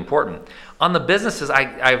is really important. On the businesses,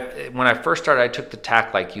 when I first started, I took the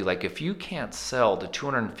tack like you, like if you can't sell to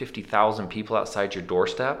 250,000 people outside your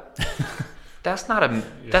doorstep, that's not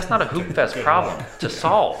a Hoop Fest problem to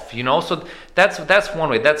solve, So that's one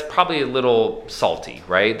way. That's probably a little salty,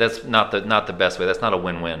 right? That's not the best way. That's not a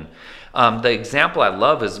win-win. The example I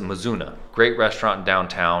love is Mizuna, great restaurant in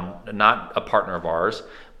downtown, not a partner of ours,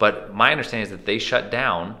 but my understanding is that they shut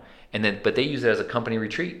down but they use it as a company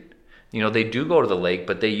retreat. They do go to the lake,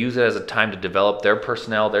 but they use it as a time to develop their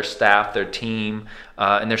personnel, their staff, their team,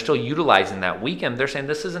 and they're still utilizing that weekend. They're saying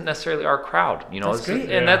this isn't necessarily our crowd, That's great.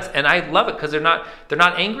 And I love it because they're not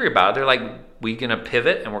angry about it. They're like, we're gonna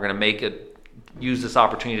pivot and we're gonna use this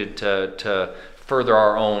opportunity to further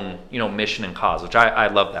our own mission and cause, which I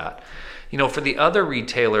love that. For the other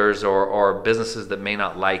retailers or businesses that may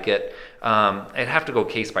not like it, it'd have to go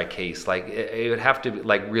case by case. Like it would have to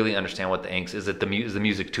really understand what the angst is. Is the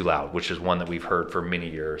music too loud? Which is one that we've heard for many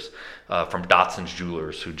years from Dotson's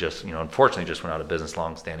Jewelers, who just unfortunately just went out of business,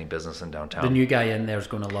 long-standing business in downtown. The new guy in there is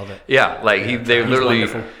going to love it. Yeah, they literally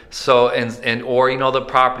wonderful. So or the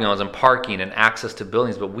property owners and parking and access to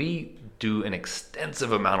buildings, but we do an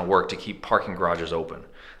extensive amount of work to keep parking garages open.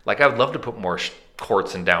 Like I'd love to put more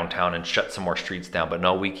courts in downtown and shut some more streets down, but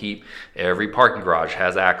no, we keep every parking garage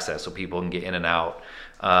has access so people can get in and out.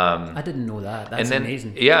 I didn't know that. That's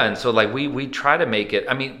amazing. Yeah, and so we try to make it.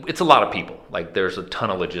 I mean, it's a lot of people. Like there's a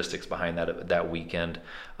ton of logistics behind that weekend.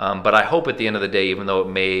 But I hope at the end of the day, even though it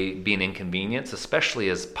may be an inconvenience, especially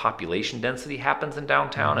as population density happens in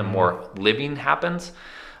downtown and more living happens,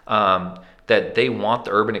 that they want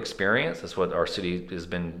the urban experience. That's what our city has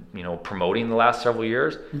been, promoting the last several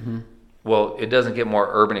years. Well, it doesn't get more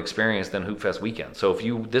urban experience than Hoop Fest weekend. So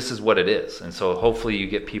this is what it is. And so hopefully you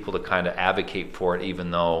get people to kind of advocate for it,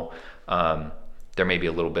 even though there may be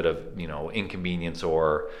a little bit of, inconvenience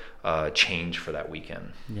or change for that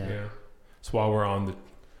weekend. Yeah. So while we're on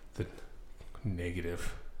the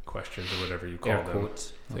negative questions or whatever you call them. Air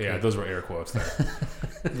quotes. Okay. Yeah, those were air quotes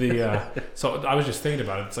there. So I was just thinking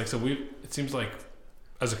about it. It's like, it seems like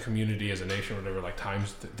as a community, as a nation, whatever, like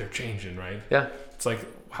times they're changing, right? Yeah. It's like,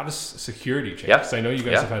 how does security change? Yeah. Because I know you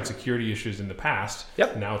guys have had security issues in the past.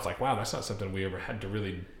 Yep. Now it's like, wow, that's not something we ever had to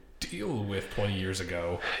really deal with 20 years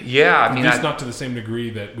ago. Yeah, at least not to the same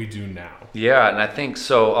degree that we do now. Yeah, and I think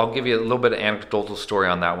so. I'll give you a little bit of anecdotal story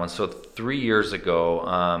on that one. So 3 years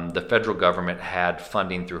ago, the federal government had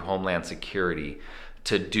funding through Homeland Security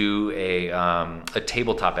to do a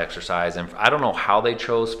tabletop exercise, and I don't know how they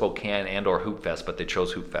chose Spokane and or Hoop Fest, but they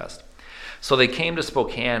chose Hoop Fest. So they came to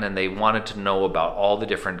Spokane and they wanted to know about all the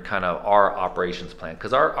different kind of our operations plan,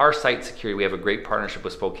 because our site security, we have a great partnership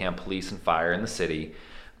with Spokane Police and Fire in the city,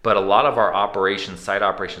 but a lot of our site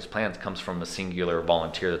operations plans comes from a singular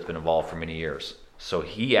volunteer that's been involved for many years. So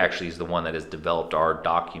he actually is the one that has developed our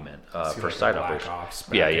document for site operations.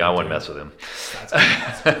 Yeah, I wouldn't mess with him.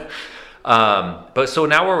 But so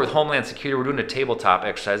now we're with Homeland Security, we're doing a tabletop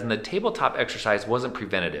exercise, and the tabletop exercise wasn't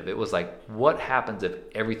preventative. It was like, what happens if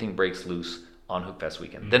everything breaks loose on Hoop Fest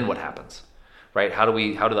weekend? Then what happens? right? How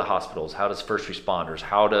do the hospitals, how does first responders,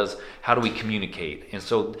 how do we communicate? And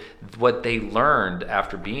so what they learned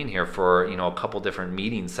after being here for, a couple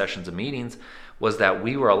different sessions of meetings, was that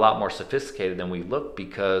we were a lot more sophisticated than we looked,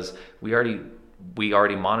 because we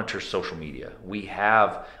already monitor social media. We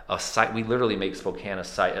have a site. We literally make Spokane a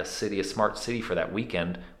smart city for that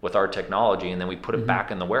weekend with our technology, and then we put it back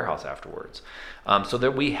in the warehouse afterwards. So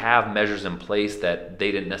that we have measures in place that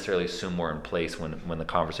they didn't necessarily assume were in place when the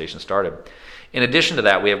conversation started. In addition to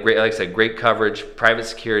that, we have great coverage, private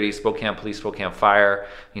security, Spokane Police, Spokane Fire.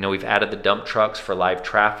 We've added the dump trucks for live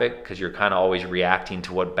traffic, because you're kind of always reacting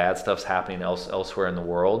to what bad stuff's happening elsewhere in the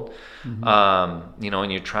world.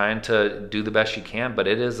 And you're trying to do the best you can, but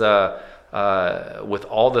it is with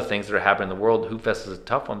all the things that are happening in the world, Hoop Fest is a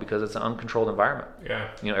tough one because it's an uncontrolled environment. Yeah.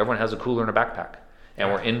 Everyone has a cooler and a backpack, and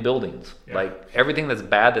we're in buildings. Yeah. Like, everything that's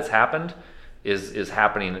bad that's happened is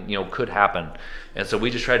happening, could happen. And so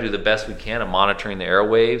we just try to do the best we can of monitoring the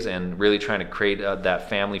airwaves and really trying to create that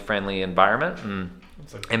family-friendly environment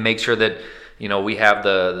and make sure that, we have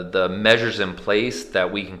the measures in place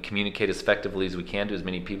that we can communicate as effectively as we can to as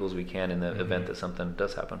many people as we can in the event that something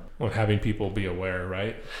does happen. Well, having people be aware,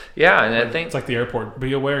 right? Yeah, and I think it's like the airport.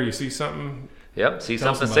 Be aware. You see something. Yep. See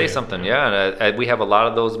something, say something. Yeah, and we have a lot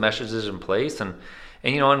of those messages in place, and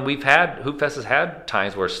Hoop Fest has had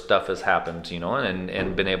times where stuff has happened,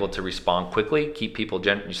 and been able to respond quickly, keep people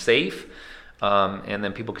safe, and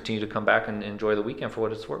then people continue to come back and enjoy the weekend for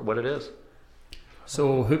what it is.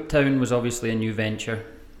 So Hooptown was obviously a new venture.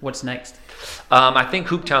 What's next? I think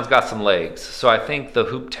Hooptown's got some legs. So I think the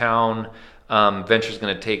Hooptown venture is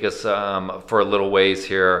going to take us for a little ways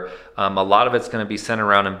here. A lot of it's going to be centered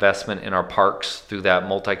around investment in our parks through that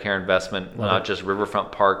multi-care investment, not just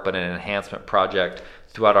Riverfront Park, but an enhancement project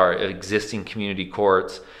throughout our existing community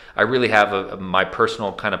courts. I really have my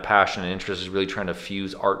personal kind of passion and interest is really trying to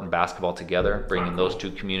fuse art and basketball together, bringing those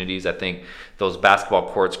two communities. I think those basketball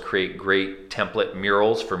courts create great template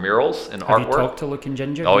murals and artwork. Have you talked to Luke and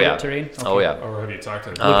Ginger? Oh, yeah. Terrain? Okay. Oh, yeah. Or have you talked to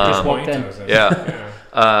Luke just walked in. Yeah.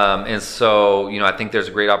 And so, I think there's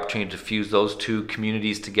a great opportunity to fuse those two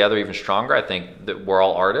communities together even stronger. I think that we're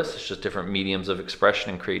all artists. It's just different mediums of expression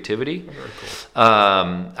and creativity. Very cool.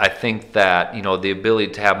 I think that, the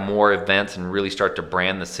ability to have more events and really start to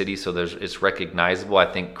brand the city so it's recognizable,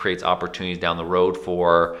 I think creates opportunities down the road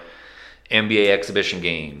for NBA exhibition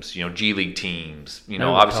games, G League teams,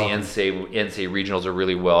 obviously NCAA regionals are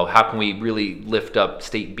really well. How can we really lift up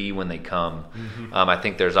State B when they come? I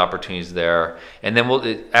think there's opportunities there. And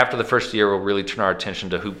then after the first year, we'll really turn our attention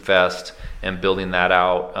to Hoop Fest and building that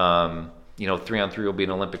out. 3-on-3 will be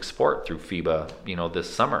an Olympic sport through FIBA, this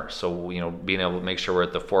summer. So, being able to make sure we're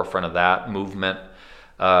at the forefront of that movement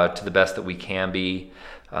to the best that we can be.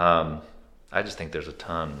 I just think there's a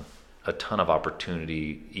ton of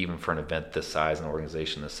opportunity, even for an event this size, an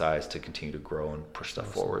organization this size, to continue to grow and push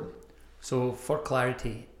stuff forward. So, for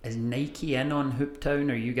clarity, is Nike in on Hooptown?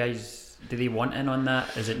 Are you guys, do they want in on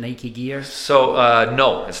that? Is it Nike gear? So,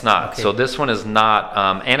 no, it's not. Okay. So this one is not.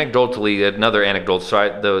 Anecdotally, another anecdote.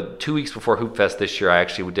 So the 2 weeks before Hoop Fest this year, I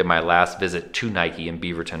actually did my last visit to Nike in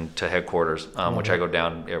Beaverton to headquarters, which I go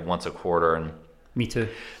down once a quarter. And me too.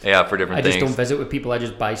 Yeah, for different things. I just don't visit with people. I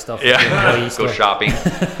just buy stuff. Yeah, go shopping.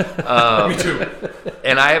 Me too.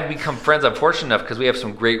 And I have become friends. I'm fortunate enough because we have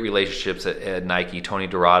some great relationships at Nike. Tony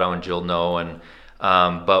Dorado and Jill No. And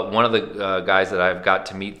but one of the guys that I've got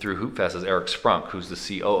to meet through Hoop Fest is Eric Sprunk, who's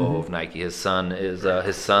the COO of Nike. His son is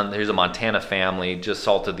There's a Montana family, just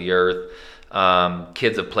salted the earth.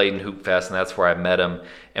 Kids have played in Hoop Fest, and that's where I met him.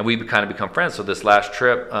 And we've kind of become friends. So this last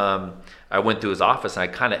trip, I went through his office and I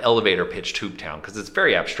kind of elevator pitched Hooptown because it's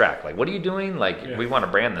very abstract. Like, what are you doing? Like, we want to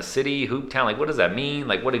brand the city, Hooptown. Like, what does that mean?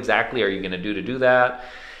 Like, what exactly are you going to do that?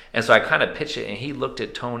 And so I kind of pitched it, and he looked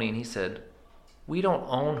at Tony and he said, "We don't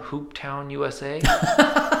own Hooptown USA."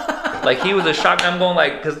 Like, he was a shock. I'm going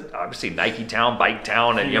like, because obviously Nike Town, Bike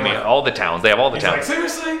Town, and I mean all the towns. They have all the towns. Like,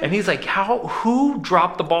 seriously? And he's like, who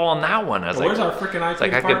dropped the ball on that one? I was where's our freaking IT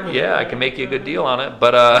department? I can make you a good deal on it,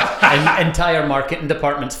 but entire marketing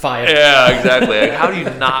department's fired. Yeah, exactly. Like, how do you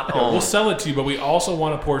not own? We'll sell it to you, but we also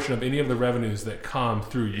want a portion of any of the revenues that come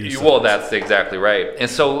through you. Well, that's exactly right. And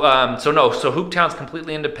so Hooptown's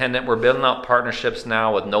completely independent. We're building out partnerships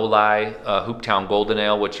now with No Lie, Hooptown Golden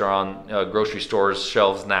Ale, which are on grocery stores'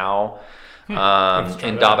 shelves now.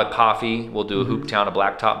 And Daba Coffee, we'll do a Hooptown, a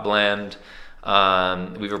blacktop blend.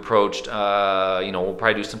 We've approached, we'll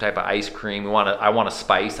probably do some type of ice cream. I want a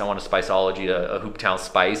spiceology, a Hooptown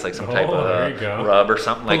spice, like some type of rub or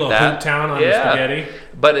something like that. Hooptown on the spaghetti.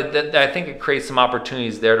 But I think it creates some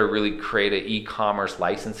opportunities there to really create an e-commerce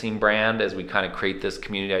licensing brand as we kind of create this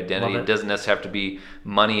community identity. It doesn't necessarily have to be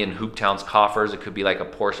money in Hooptown's coffers. It could be like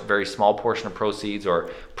a very small portion of proceeds,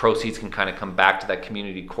 or proceeds can kind of come back to that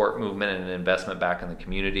community court movement and an investment back in the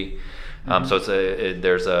community. So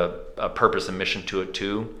there's a purpose and mission to it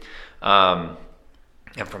too, and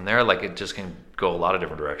from there, like, it just can go a lot of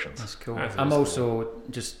different directions. That's cool. I'm also,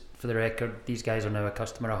 just for the record, these guys are now a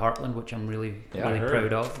customer of Heartland, which I'm really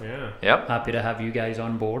proud of. Yeah. Yep. Happy to have you guys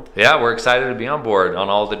on board. Yeah, we're excited to be on board on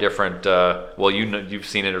all the different. You've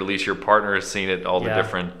seen it, or at least your partner has seen it. All the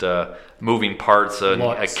different moving parts and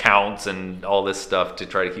accounts and all this stuff to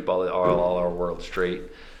try to keep all our world straight.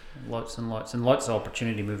 Lots and lots of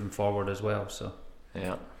opportunity moving forward as well. So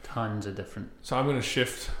yeah, tons of different. So I'm going to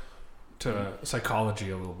shift to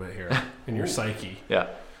psychology a little bit here in your psyche. Yeah.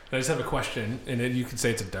 And I just have a question, and you could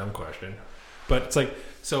say it's a dumb question, but it's like,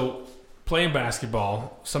 so playing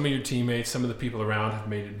basketball, some of your teammates, some of the people around have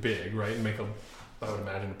made it big, right? And I would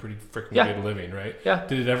imagine, a pretty freaking good living, right? Yeah.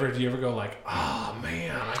 Do you ever go like, oh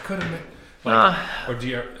man, I could have or do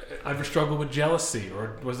you ever struggle with jealousy,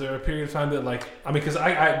 or was there a period of time that, like, I mean, because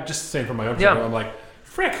I just saying from my own point, I'm like,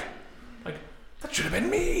 frick, like, that should have been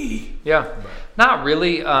me. Yeah, not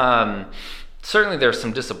really. Certainly there's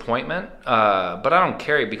some disappointment, but I don't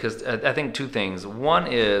carry it, because I think two things. One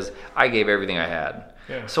is I gave everything I had.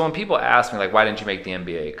 Yeah. So when people ask me, like, why didn't you make the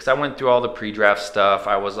NBA? Because I went through all the pre-draft stuff.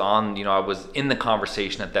 I was I was in the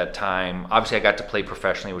conversation at that time. Obviously, I got to play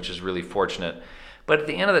professionally, which is really fortunate. But at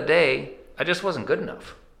the end of the day, I just wasn't good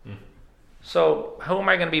enough. So who am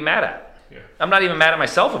I going to be mad at? Yeah. I'm not even mad at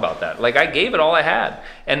myself about that. Like, I gave it all I had.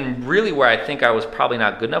 And really where I think I was probably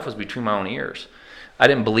not good enough was between my own ears. I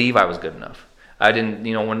didn't believe I was good enough. I didn't,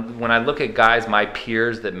 when I look at guys, my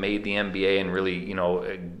peers that made the NBA and really,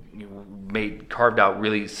 carved out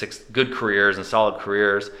really good careers and solid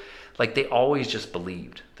careers, like, they always just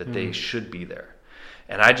believed that they should be there.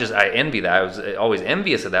 And I envy that. I was always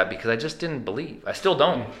envious of that, because I just didn't believe. I still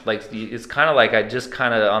don't. Like, it's kind of like I just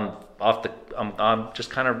kind of I'm just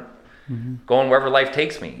kind of going wherever life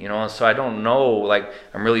takes me, So I don't know. Like,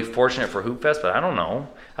 I'm really fortunate for Hoop Fest, but I don't know.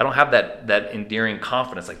 I don't have that endearing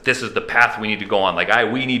confidence. Like, this is the path we need to go on.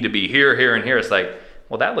 Like, we need to be here, here, and here. It's like,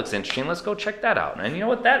 well, that looks interesting. Let's go check that out. And you know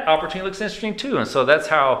what? That opportunity looks interesting too. And so that's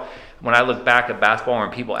how, when I look back at basketball, when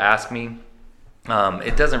people ask me,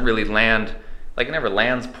 it doesn't really land. Like, it never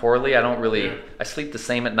lands poorly. I sleep the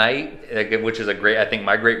same at night, which is I think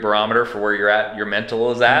my great barometer for where you're at, your mental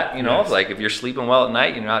is at, Yes. Like, if you're sleeping well at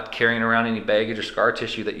night, you're not carrying around any baggage or scar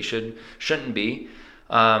tissue that you shouldn't be.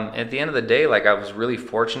 At the end of the day, like, I was really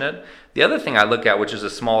fortunate. The other thing I look at, which is a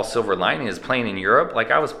small silver lining, is playing in Europe. Like,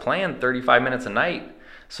 I was playing 35 minutes a night.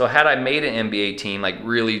 So had I made an NBA team, like,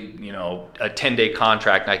 really, a 10-day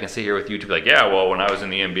contract, and I can sit here with you to be like, yeah, well, when I was in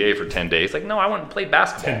the NBA for 10 days, like, no, I went and played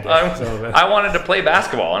basketball. I wanted to play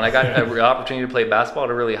basketball, and I got an opportunity to play basketball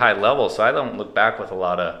at a really high level, so I don't look back with a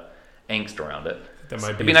lot of angst around it. That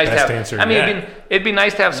might be nice best answer. It'd be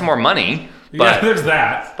nice to have some more money. But, there's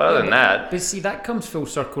that. But other than that, but see, that comes full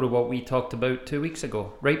circle to what we talked about 2 weeks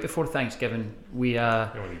ago, right before Thanksgiving. We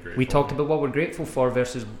talked about what we're grateful for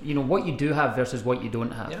versus what you do have versus what you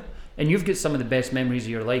don't have. Yeah. And you've got some of the best memories of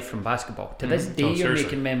your life from basketball. To this day, you're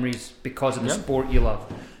making memories because of the sport you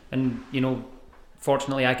love. And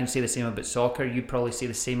fortunately, I can say the same about soccer. You probably say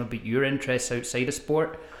the same about your interests outside of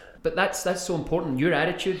sport. But that's so important. Your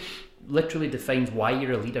attitude literally defines why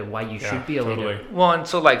you're a leader, why you should be a leader. Well, and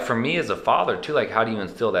so, like, for me as a father too, like, how do you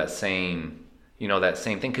instill that same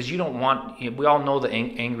thing? Because you don't want, we all know the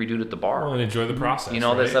angry dude at the bar. Well, and enjoy the process.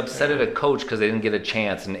 That's upset at a coach because they didn't get a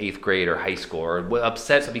chance in 8th grade or high school, or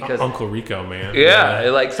upset because Uncle Rico, man. Yeah,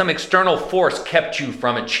 like some external force kept you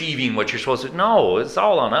from achieving what you're supposed to. No, it's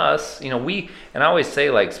all on us. And I always say,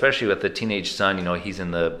 like, especially with the teenage son, he's in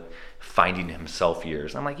the finding himself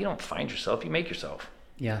years. I'm like, you don't find yourself, you make yourself.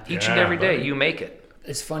 Yeah. Each and every day, you make it.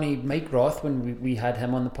 It's funny, Mike Roth, when we had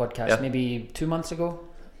him on the podcast maybe 2 months ago,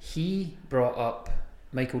 he brought up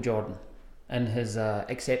Michael Jordan in his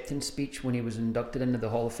acceptance speech when he was inducted into the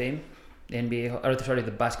Hall of Fame,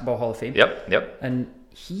 the Basketball Hall of Fame. Yep. And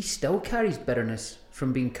he still carries bitterness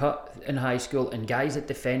from being cut in high school, and guys that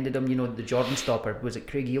defended him, the Jordan stopper, was it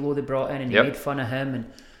Craig Elo they brought in, and he made fun of him,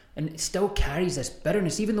 and it still carries this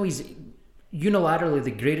bitterness, even though he's unilaterally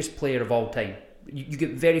the greatest player of all time. You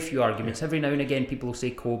get very few arguments. Every now and again, people will say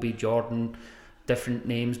Kobe, Jordan, different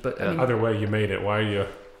names, but either way, you made it. Why are you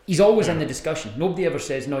he's always in the discussion. Nobody ever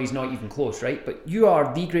says, no, he's not even close, right? But you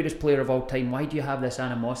are the greatest player of all time. Why do you have this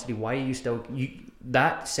animosity? Why are you still...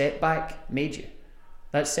 that setback made you.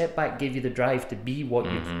 That setback gave you the drive to be what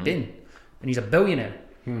you've been. And he's a billionaire.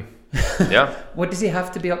 Yeah. What does he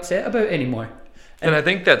have to be upset about anymore? And I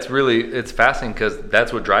think that's really, it's fascinating because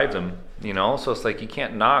that's what drives him, you know? So it's like you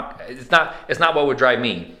can't knock, it's not what would drive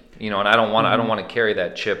me, you know, and I don't want to carry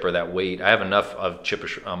that chip or that weight. I have enough of chip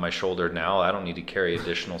on my shoulder now. I don't need to carry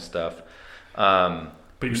additional stuff.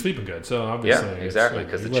 But you're sleeping good, so obviously. Yeah, exactly,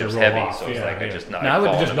 because the chip's heavy, so it's like I just not. I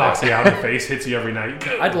would just knocks you out in the face, hits you every night.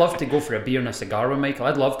 I'd love to go for a beer and a cigar with Michael.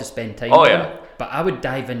 I'd love to spend time with him. But I would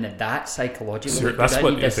dive into that psychologically. Sure, that's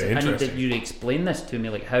what is interesting. I need you to explain this to me.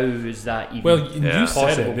 Like, how is that even you said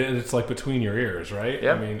possible? it's like between your ears, right?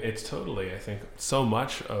 Yeah. I mean, it's totally, I think, so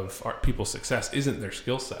much of people's success isn't their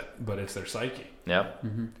skill set, but it's their psyche. Yeah.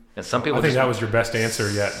 And some people, I think that was your best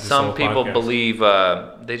answer yet. Some people believe,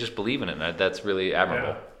 they just believe in it. And that's really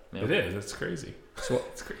admirable. Yeah. It is. It's crazy. So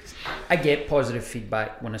it's crazy. I get positive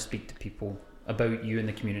feedback when I speak to people about you in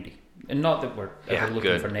the community. And not that we're ever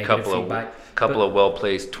looking for negative feedback. Couple of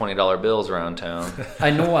well-placed $20 bills around town. I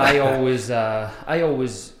know I always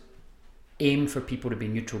aim for people to be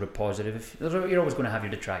neutral to positive. You're always going to have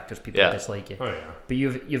your detractors, people that dislike you. Oh, yeah. But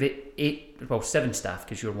you've 7 staff,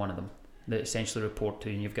 because you're one of them, that essentially report to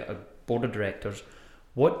you, and you've got a board of directors.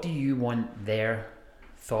 What do you want their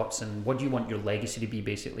thoughts and what do you want your legacy to be,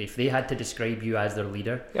 basically? If they had to describe you as their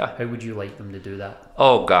leader, how would you like them to do that?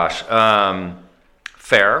 Oh gosh,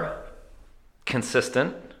 fair,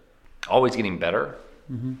 consistent, always getting better,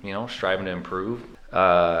 you know, striving to improve,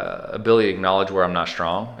 ability to acknowledge where I'm not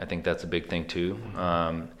strong. I think that's a big thing too.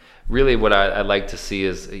 Really what I'd like to see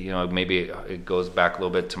is, you know, maybe it goes back a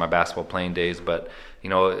little bit to my basketball playing days, but you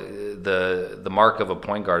know, the mark of a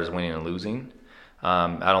point guard is winning and losing.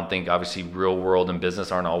 I don't think, obviously, real world and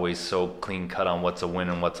business aren't always so clean cut on what's a win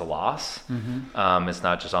and what's a loss. It's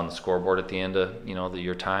not just on the scoreboard at the end of, you know,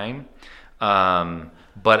 your time.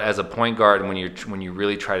 But as a point guard, when you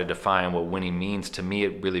really try to define what winning means, to me,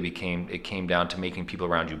 it came down to making people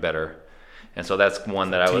around you better. And so that's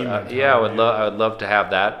one that I would love to have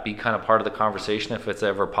that be kind of part of the conversation if it's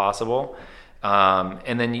ever possible.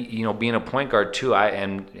 And then, you know, being a point guard too,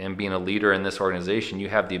 and being a leader in this organization, you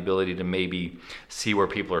have the ability to maybe see where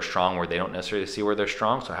people are strong, where they don't necessarily see where they're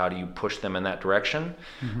strong. So how do you push them in that direction?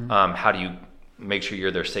 How do you make sure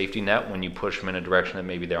you're their safety net when you push them in a direction that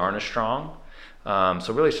maybe they aren't as strong?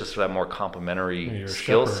 So really, it's just that more complementary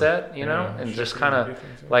skill set, you know, and just kind of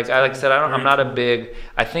like I said, I'm not a big.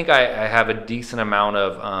 I think I have a decent amount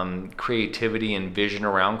of creativity and vision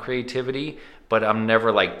around creativity. But I'm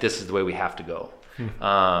never like, this is the way we have to go.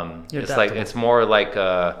 It's more like,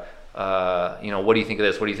 you know, what do you think of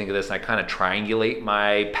this? What do you think of this? And I kind of triangulate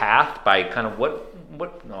my path by kind of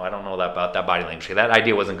what? No, I don't know about that body language. That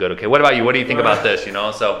idea wasn't good. Okay, what about you? What do you think about this? You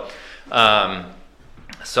know, so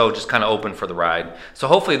just kind of open for the ride. So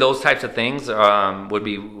hopefully those types of things would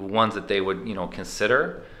be ones that they would, you know,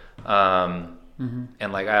 consider. And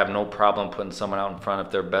like, I have no problem putting someone out in front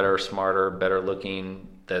if they're better, smarter, better looking,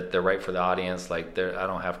 that they're right for the audience. Like, I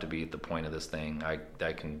don't have to be at the point of this thing.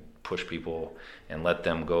 I can push people and let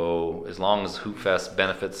them go as long as Hoop Fest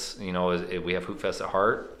benefits. You know, if we have Hoop Fest at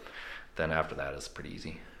heart, then after that it's pretty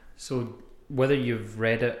easy. So whether you've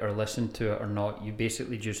read it or listened to it or not, you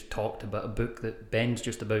basically just talked about a book that Ben's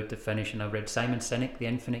just about to finish, and I read Simon Sinek, The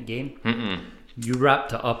Infinite Game. You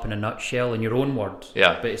wrapped it up in a nutshell in your own words.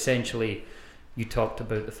 Yeah. But essentially, you talked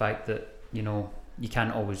about the fact that, you know, you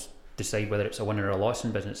can't always decide whether it's a winner or a loss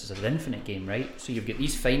in business. It's an infinite game, right? So you've got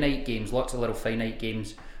these finite games, lots of little finite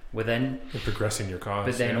games within. You're progressing your cause.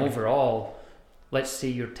 But then overall, let's say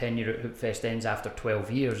your tenure at Hoop Fest ends after 12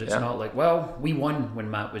 years. It's not like, well, we won when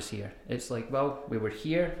Matt was here. It's like, well, we were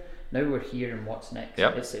here, now we're here, and what's next?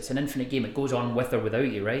 Yep. It's an infinite game. It goes on with or without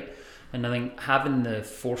you, right? And I think having the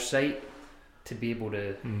foresight to be able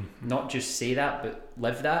to not just say that, but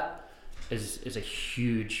live that is a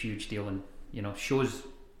huge deal, and, you know, shows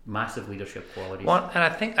massive leadership qualities. Well, and I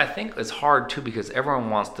think it's hard too, because everyone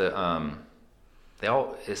wants to.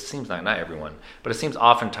 It seems like, not everyone, but it seems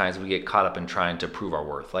oftentimes we get caught up in trying to prove our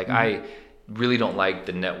worth. Like, I really don't like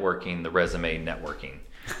the networking, the resume networking.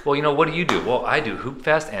 Well, you know, what do you do? Well, I do Hoop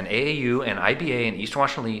Fest and AAU and IBA and Eastern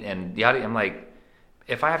Washington Elite and yada. I'm like,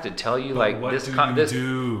 if I have to tell you, like, this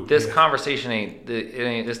conversation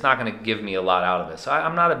it's not going to give me a lot out of it. So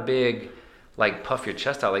I'm not a big, like, puff your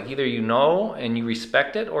chest out. Like, either you know and you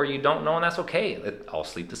respect it, or you don't know, and that's okay. I'll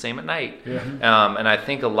sleep the same at night. And I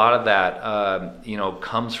think a lot of that, you know,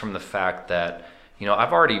 comes from the fact that, you know,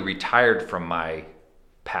 I've already retired from my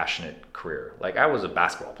passionate career. Like, I was a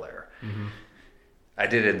basketball player. I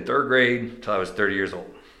did it in 3rd grade until I was 30 years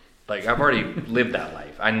old. Like, I've already lived that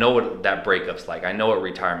life. I know what that breakup's like. I know what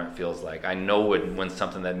retirement feels like. I know when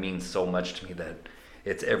something that means so much to me that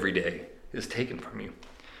it's every day is taken from you.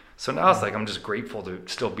 So now it's like I'm just grateful to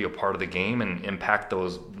still be a part of the game and impact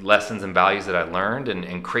those lessons and values that I learned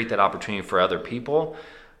and create that opportunity for other people.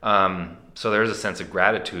 So there's a sense of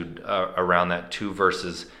gratitude around that too,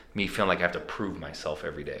 versus me feeling like I have to prove myself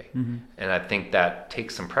every day. Mm-hmm. And I think that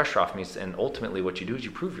takes some pressure off me. And ultimately what you do is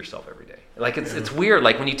you prove yourself every day. Like it's weird.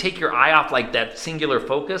 Like when you take your eye off like that singular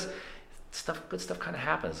focus, good stuff kind of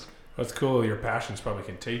happens. That's cool. Your passion's probably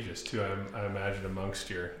contagious too. I imagine amongst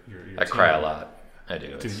your I cry a lot. I do.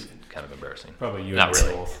 It's kind of embarrassing. Probably you. Not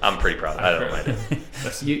really. I'm pretty proud. I don't mind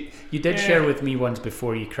it. You did share with me once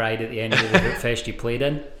before you cried at the end of the fest you played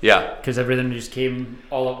in. Yeah. Because everything just came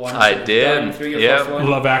all at once. I did. Yeah.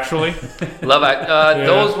 Love Actually.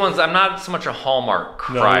 Those ones. I'm not so much a Hallmark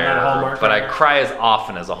crier, but I cry as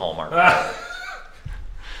often as a Hallmark crier.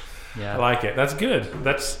 Yeah. I like it. That's good.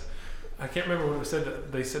 I can't remember what it said.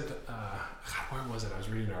 They said, where was it? I was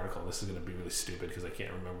reading an article. This is going to be really stupid because I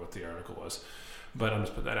can't remember what the article was. But I'm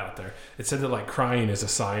just putting that out there. It said that like crying is a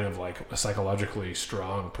sign of like a psychologically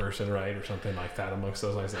strong person, right, or something like that. Amongst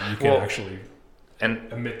those lines, that you can actually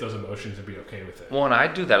emit those emotions and be okay with it. Well, and I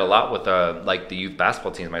do that a lot with like the youth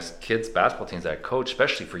basketball teams, my kids' basketball teams that I coach,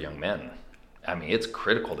 especially for young men. I mean, it's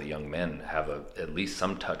critical that young men have at least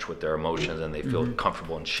some touch with their emotions and they feel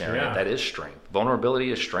comfortable in sharing it. That is strength.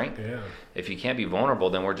 Vulnerability is strength. Yeah. If you can't be vulnerable,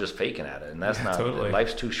 then we're just faking at it, and that's not. Totally.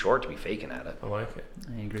 Life's too short to be faking at it. I like it.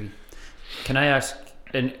 I agree. Can I ask,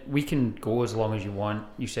 and we can go as long as you want,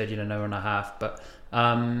 you said you had an hour and a half, but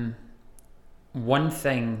one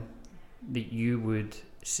thing that you would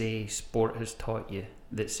say sport has taught you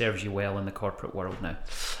that serves you well in the corporate world now?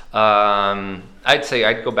 I'd say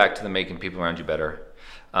I'd go back to the making people around you better.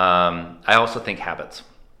 I also think habits.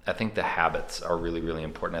 I think the habits are really, really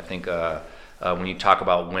important. I think when you talk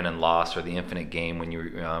about win and loss or the infinite game, when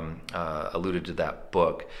you alluded to that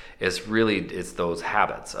book, it's those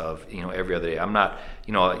habits of, every other day. I'm not,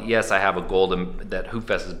 yes, I have a goal that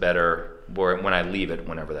Hoopfest is better when I leave it,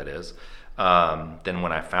 whenever that is, than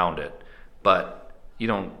when I found it. But you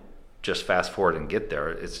don't just fast forward and get there.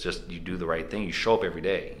 It's just you do the right thing. You show up every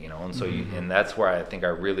day, and so and that's where I think I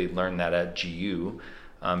really learned that at GU.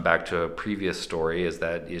 Back to a previous story, is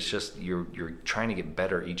that it's just you're trying to get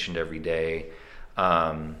better each and every day,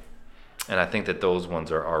 and I think that those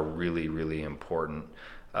ones are really, really important,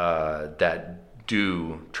 that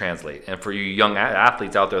do translate. And for you young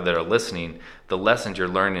athletes out there that are listening, the lessons you're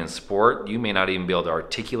learning in sport, you may not even be able to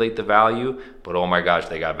articulate the value, but oh my gosh,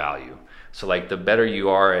 they got value. So like the better you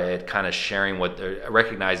are at kind of sharing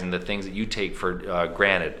recognizing the things that you take for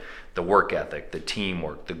granted, the work ethic, the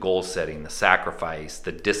teamwork, the goal setting, the sacrifice,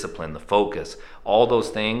 the discipline, the focus, all those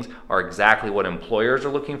things are exactly what employers are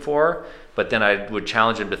looking for. But then I would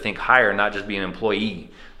challenge them to think higher, not just be an employee.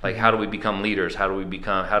 Like, how do we become leaders? How do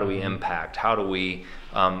we impact? How do we,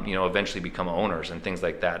 eventually become owners and things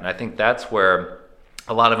like that? And I think that's where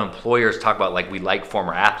a lot of employers talk about, like, we like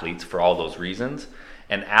former athletes for all those reasons.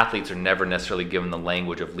 And athletes are never necessarily given the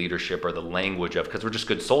language of leadership or the language of, because we're just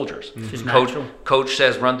good soldiers. Coach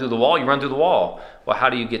says run through the wall, you run through the wall. Well, how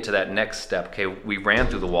do you get to that next step? Okay, we ran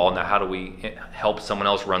through the wall, now how do we help someone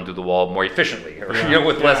else run through the wall more efficiently, or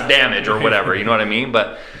with less damage or whatever, you know what I mean?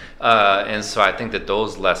 But and so I think that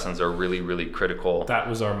those lessons are really, really critical. That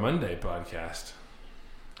was our Monday podcast.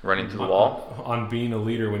 Running through the wall? On being a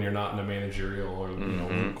leader when you're not in a managerial or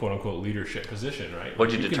quote unquote leadership position, right?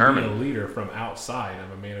 What'd you determine? Can be a leader from outside of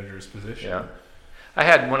a manager's position.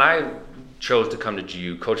 Yeah. When I chose to come to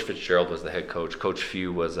GU, Coach Fitzgerald was the head coach. Coach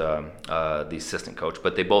Few was the assistant coach,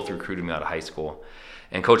 but they both recruited me out of high school.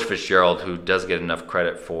 And Coach Fitzgerald, who does get enough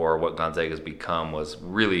credit for what Gonzaga's become, was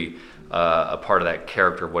really a part of that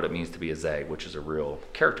character of what it means to be a Zag, which is a real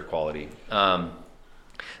character quality.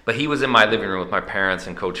 But he was in my living room with my parents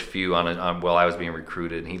and Coach Few while I was being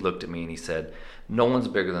recruited, and he looked at me and he said, "No one's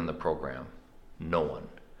bigger than the program. No one.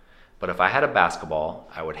 But if I had a basketball,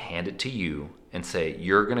 I would hand it to you and say,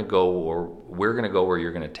 you're going to go, or we're going to go where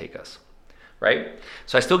you're going to take us." Right?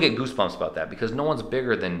 So I still get goosebumps about that, because no one's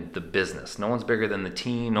bigger than the business. No one's bigger than the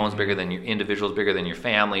team. No one's bigger than your individuals, bigger than your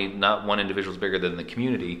family. Not one individual's bigger than the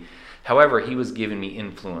community. However, he was giving me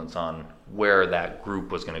influence on where that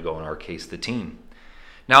group was going to go, in our case, the team.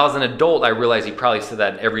 Now, as an adult, I realize he probably said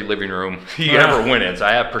that in every living room he ever went in, so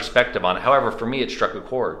I have perspective on it. However, for me, it struck a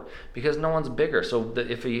chord, because no one's bigger. So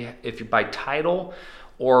if you by title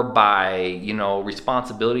or by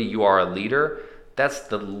responsibility, you are a leader, that's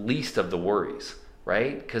the least of the worries.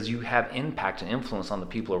 right? Because you have impact and influence on the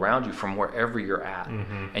people around you from wherever you're at.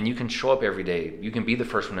 And you can show up every day. You can be the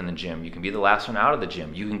first one in the gym. You can be the last one out of the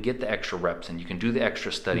gym. You can get the extra reps in. You can do the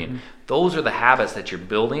extra studying. Those are the habits that you're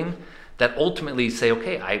building that ultimately say,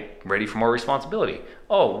 okay, I'm ready for more responsibility.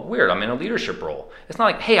 Oh, weird, I'm in a leadership role. It's not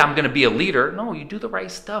like, hey, I'm going to be a leader. No, you do the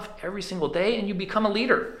right stuff every single day and you become a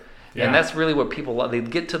leader. Yeah. And that's really what people love. They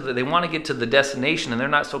want to get to the destination, and they're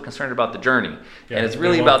not so concerned about the journey. Yeah, and it's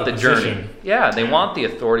really about the journey. Yeah, they want the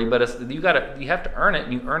authority, but you have to earn it,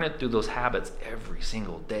 and you earn it through those habits every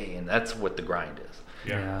single day, and that's what the grind is.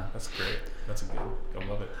 Yeah. That's great. That's good. I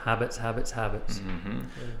love it. Habits.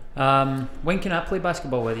 When can I play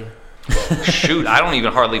basketball with you? Shoot, I don't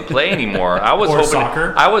even hardly play anymore. I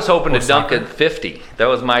was hoping to dunk at 50. That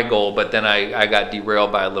was my goal, but then I got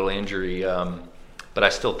derailed by a little injury. But I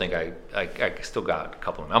still think I still got a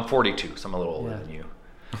couple of them. I'm 42, so I'm a little older than you.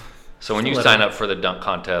 So when you sign up for the dunk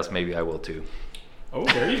contest, maybe I will too. Oh,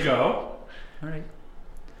 there you go. All right.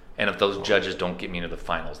 And if those judges don't get me into the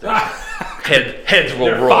finals, heads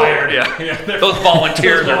will roll. Fired. Yeah. Those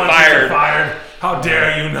volunteers are fired. How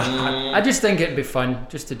dare you not? I just think it'd be fun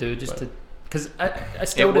just to do, because I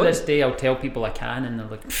still to this day I'll tell people I can, and they're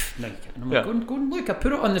like, no, you can't. And I'm like, go and look, I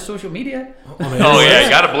put it on the social media. You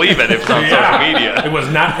gotta believe it if it's on social media. It was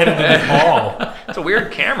not edited at all. It's a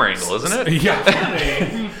weird camera angle, isn't it?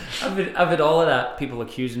 Yeah. I've had all of that, people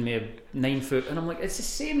accusing me of 9 foot, and I'm like, it's the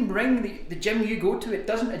same ring, the gym you go to, it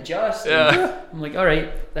doesn't adjust. Yeah. I'm like, all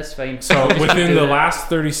right, that's fine. So within the last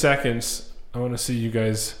 30 seconds, I want to see you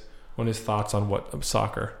guys on his thoughts on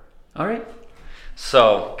soccer. All right.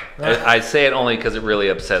 So I say it only because it really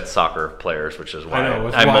upsets soccer players, which is why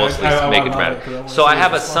I mostly make it dramatic. So I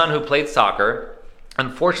have a son who played soccer.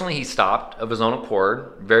 Unfortunately, he stopped of his own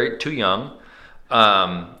accord, too young.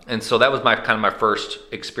 And so that was my first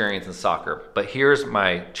experience in soccer. But here's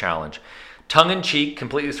my challenge. Tongue-in-cheek,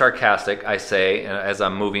 completely sarcastic, I say, as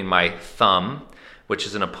I'm moving my thumb, which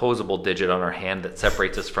is an opposable digit on our hand that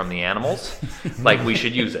separates us from the animals, like we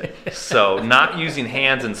should use it. So not using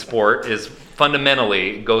hands in sport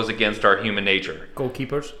fundamentally goes against our human nature.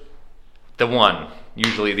 Goalkeepers? The one,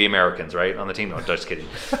 usually the Americans, right, on the team. No, just kidding.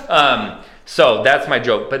 So that's my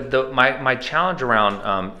joke. But my challenge around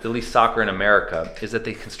at least soccer in America is that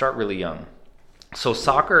they can start really young. So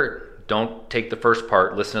soccer, don't take the first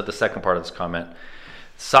part, listen to the second part of this comment.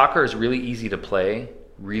 Soccer is really easy to play,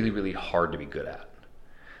 really, really hard to be good at.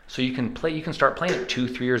 So you can start playing at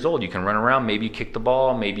 2-3 years old. You can run around, maybe you kick the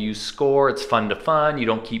ball, maybe you score, it's fun, you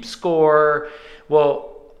don't keep score.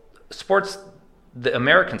 Well, sports, the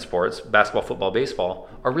American sports, basketball, football, baseball,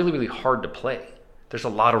 are really, really hard to play. There's a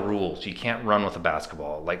lot of rules. You can't run with a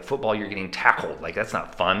basketball. Like football, you're getting tackled. Like that's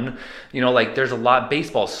not fun. There's a lot,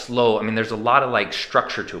 baseball's slow. I mean, there's a lot of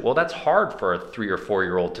structure to it. Well, that's hard for a 3 or 4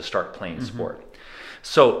 year old to start playing sport.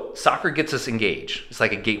 So soccer gets us engaged. It's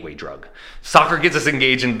like a gateway drug. Soccer gets us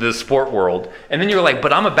engaged into the sport world. And then you're like,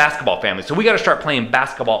 but I'm a basketball family, so we got to start playing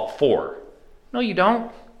basketball at 4. No, you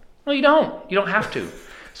don't. You don't have to.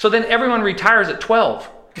 So then everyone retires at 12.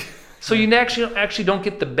 So you actually don't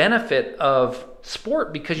get the benefit of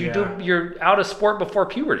sport because you're out of sport before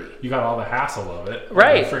puberty. You got all the hassle of it,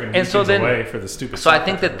 right? And so then away for the stupid. So I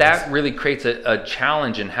think that really creates a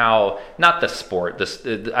challenge in how not the sport.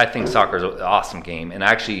 I think soccer is an awesome game, and I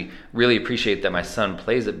actually really appreciate that my son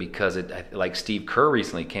plays it because like Steve Kerr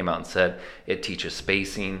recently came out and said it teaches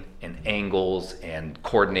spacing and angles and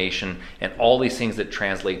coordination and all these things that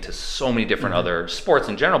translate to so many different other sports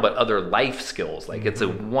in general, but other life skills. Like it's a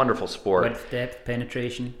wonderful sport. Width, depth,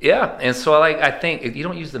 penetration. Yeah, and so I think you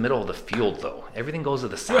don't use the middle of the field though. Everything goes to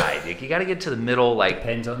the side. You got to get to the middle.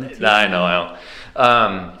 Depends on the team. I know.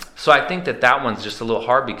 So I think that one's just a little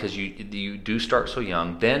hard because you do start so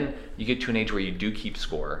young. Then you get to an age where you do keep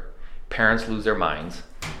score. Parents lose their minds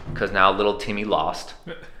because now little Timmy lost.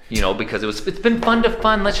 Because it's been fun to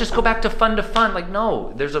fun. Let's just go back to fun to fun. Like,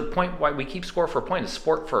 no, there's a point why we keep score for a point. It's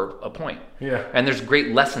sport for a point. Yeah. And there's great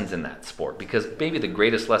lessons in that sport because maybe the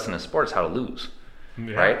greatest lesson in sport is how to lose,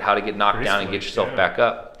 right? How to get knocked down and get yourself back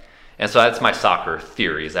up. And so that's my soccer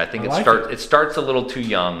theories. I think it starts a little too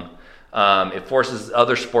young. It forces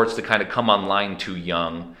other sports to kind of come online too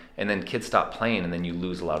young. And then kids stop playing, and then you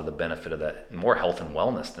lose a lot of the benefit of that. More health and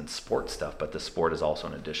wellness than sports stuff, but the sport is also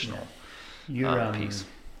an additional piece.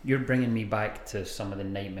 You're bringing me back to some of the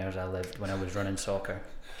nightmares I lived when I was running soccer.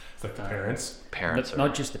 It's like the parents.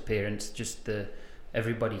 Not just the parents, just the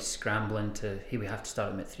everybody's scrambling to, hey, we have to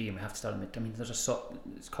start them at 3 and we have to start them at, I mean,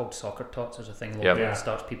 it's called Soccer Tots, there's a thing that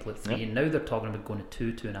starts people at 3 and now they're talking about going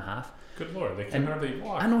to 2, 2.5. Good Lord, they can hardly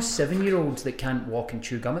walk. I know 7-year-olds that can't walk and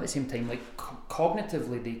chew gum at the same time. Like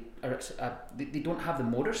cognitively, they don't have the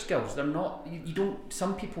motor skills. They're not. You don't.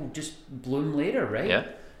 Some people just bloom later, right?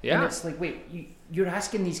 Yeah. And it's like, wait, you're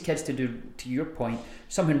asking these kids to do, to your point,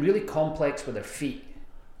 something really complex with their feet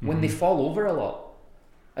when they fall over a lot,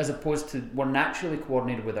 as opposed to we're naturally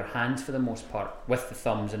coordinated with our hands for the most part, with the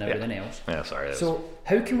thumbs and everything else. Yeah, sorry. So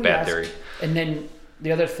how can we bad ask? Theory. And then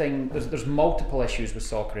the other thing, there's multiple issues with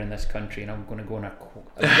soccer in this country, and I'm going to go on a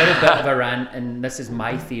little bit of a rant, and this is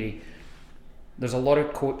my theory. There's a lot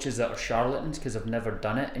of coaches that are charlatans because they've never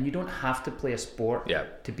done it, and you don't have to play a sport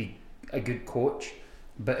to be a good coach.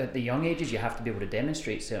 But at the young ages, you have to be able to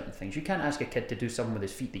demonstrate certain things. You can't ask a kid to do something with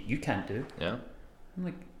his feet that you can't do. Yeah. I'm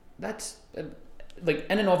like, that's like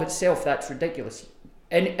in and of itself, that's ridiculous.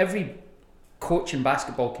 And every coach in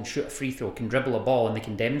basketball can shoot a free throw, can dribble a ball, and they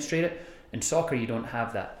can demonstrate it. In soccer, you don't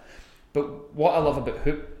have that. But what I love about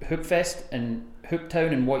Hoopfest and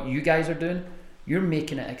Hooptown and what you guys are doing, you're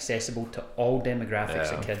making it accessible to all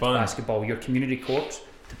demographics of kids. Fun. Basketball, your community courts.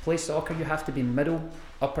 To play soccer, you have to be middle,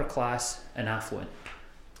 upper class, and affluent.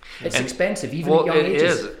 It's expensive, even at young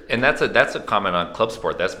ages. It is, and that's a comment on club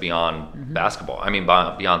sport. That's beyond basketball. I mean,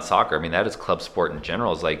 beyond soccer. I mean, that is club sport in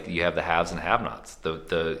general. Is like you have the haves and have-nots.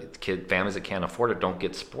 The families that can't afford it don't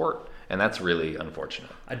get sport. And that's really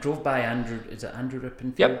unfortunate. I drove by Andrew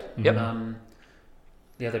Rippenfield? Yep.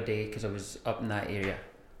 The other day because I was up in that area.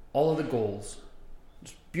 All of the goals,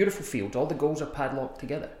 beautiful fields, all the goals are padlocked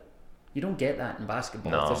together. You don't get that in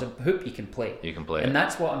basketball. No. If there's a hoop, you can play. And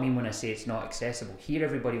that's what I mean when I say it's not accessible. Here,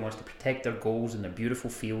 everybody wants to protect their goals and their beautiful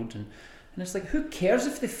fields. And it's like, who cares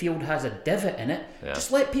if the field has a divot in it? Yeah.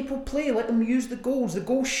 Just let people play. Let them use the goals. The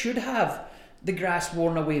goals should have the grass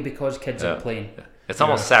worn away because kids are playing. Yeah. It's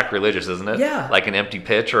almost sacrilegious, isn't it? Yeah. Like an empty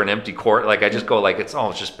pitch or an empty court. Like I just go like, it's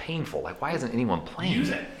just painful. Like why isn't anyone playing? Use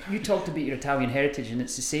it. You talked about your Italian heritage, and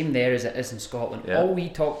it's the same there as it is in Scotland. Yeah. All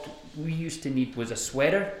we used to need was a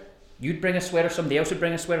sweater. You'd bring a sweater, somebody else would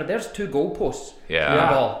bring a sweater. There's 2 goalposts. Yeah. With a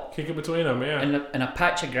ball. Kick it between them, yeah. And a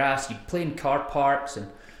patch of grass. You'd play in car parks, and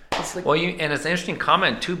it's like. Well, and it's an interesting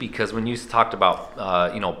comment too, because when you talked about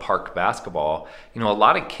park basketball, a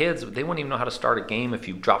lot of kids, they wouldn't even know how to start a game if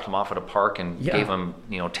you dropped them off at a park and gave them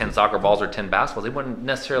 10 soccer balls or 10 basketballs. They wouldn't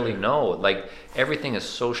necessarily know. Like everything is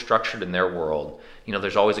so structured in their world.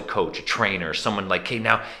 There's always a coach, a trainer, someone like, hey,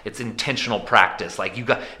 now it's intentional practice. Like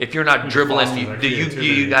if you're not dribbling,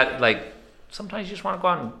 you got like, sometimes you just want to go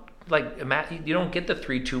out and you don't get the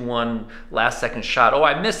 3-2-1 last second shot. Oh,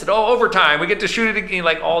 I missed it. Oh, overtime. We get to shoot it again.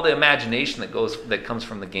 Like all the imagination that comes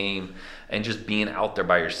from the game and just being out there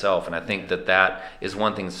by yourself. And I think that is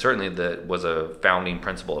one thing certainly that was a founding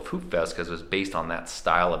principle of Hoopfest, because it was based on that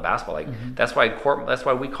style of basketball. Like that's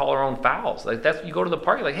why we call our own fouls. Like you go to the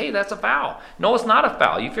park, you're like, hey, that's a foul. No, it's not a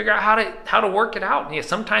foul. You figure out how to work it out. And yeah,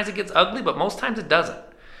 sometimes it gets ugly, but most times it doesn't.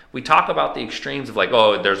 We talk about the extremes of like,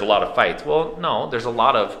 oh, there's a lot of fights. Well, no, there's a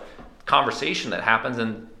lot of conversation that happens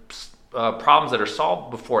and problems that are solved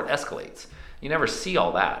before it escalates. You never see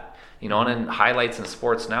all that. And in highlights in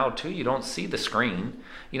sports now too, you don't see the screen.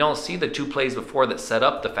 You don't see the 2 plays before that set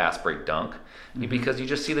up the fast break dunk, because you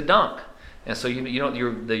just see the dunk. And so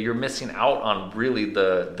you're missing out on really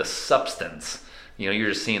the substance. You're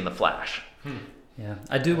just seeing the flash. Yeah,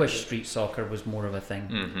 I do wish street soccer was more of a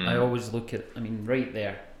thing. I always look at, right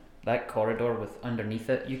there, that corridor with underneath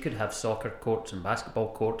it, you could have soccer courts and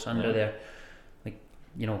basketball courts under there.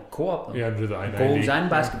 Co-op them. Yeah, under the I-90. Goals and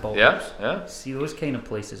basketball courts. Yeah. See those kind of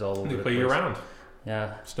places all over the place. Play year-round.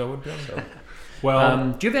 Yeah. Snowwood Field. So.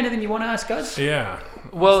 Well, do you have anything you want to ask us? Yeah.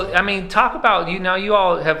 Well, talk about, you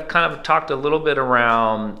all have kind of talked a little bit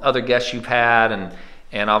around other guests you've had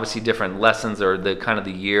and obviously different lessons or the kind of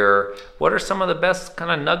the year. What are some of the best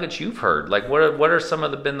kind of nuggets you've heard? Like what are some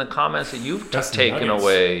of been the comments that you've taken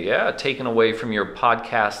away from your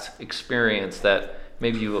podcast experience that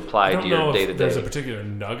maybe you applied to your day to day? There's a particular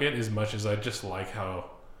nugget as much as I just like how,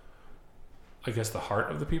 I guess, the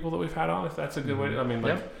heart of the people that we've had on, if that's a good way.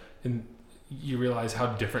 And you realize how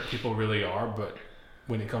different people really are, but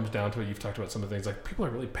when it comes down to it, you've talked about some of the things, like people are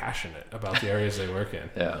really passionate about the areas they work in.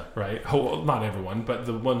 Yeah. Right? Well, not everyone, but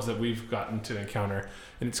the ones that we've gotten to encounter.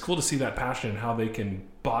 And it's cool to see that passion and how they can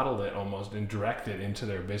bottle it almost and direct it into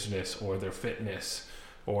their business or their fitness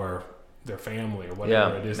or their family or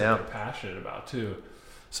whatever it is that they're passionate about too.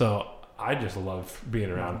 So I just love being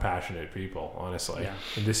around passionate people, honestly. Yeah.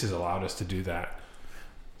 And this has allowed us to do that.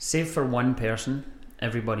 Save for one person,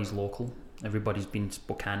 everybody's local. Everybody's been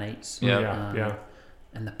Spokanites. Yeah.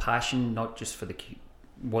 and the passion, not just for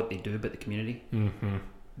what they do, but the community. Mm-hmm.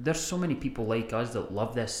 There's so many people like us that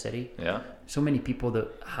love this city. Yeah. So many people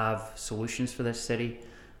that have solutions for this city,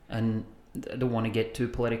 and I don't want to get too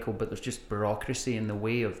political, but there's just bureaucracy in the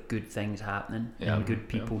way of good things happening and good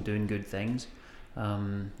people doing good things.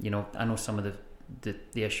 You know, I know some of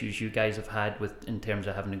the issues you guys have had with in terms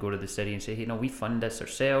of having to go to the city and say, hey, no, we fund this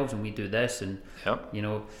ourselves and we do this, and you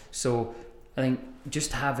know, so I think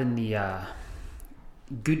just having the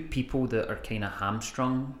good people that are kind of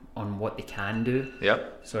hamstrung on what they can do.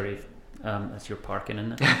 Sorry, that's your parking in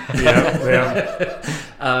there.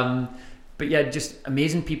 But yeah, just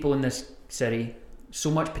amazing people in this city, so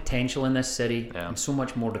much potential in this city, and so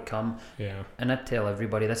much more to come. And I tell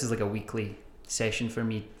everybody, this is like a weekly session for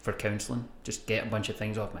me for counselling. Just get a bunch of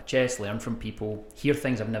things off my chest, learn from people, hear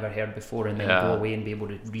things I've never heard before, and then go away and be able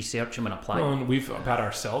to research them and apply them. And we've had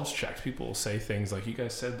ourselves checked. People will say things like, you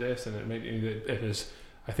guys said this, and it has,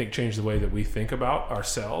 I think, changed the way that we think about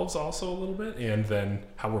ourselves also a little bit, and then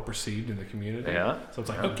how we're perceived in the community. So it's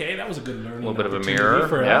like, okay, that was a good learning. A little bit of a mirror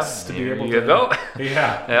for us to be able to go.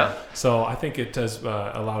 So I think it has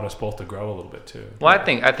allowed us both to grow a little bit too. Well, I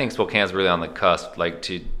think Spokane's really on the cusp, like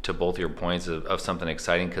to both your points of something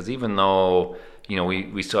exciting, because even though, you know,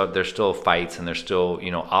 we still have, there's still fights and there's still,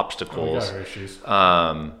 you know, obstacles. We got our issues.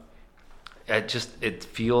 It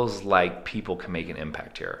feels like people can make an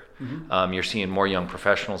impact here. You're seeing more young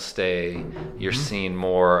professionals stay. You're seeing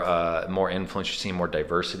more influence. You're seeing more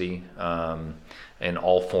diversity in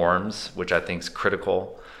all forms, which I think is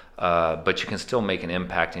critical. But you can still make an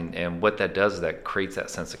impact, and what that does is that creates that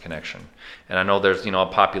sense of connection. And I know there's, you know,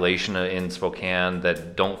 a population in Spokane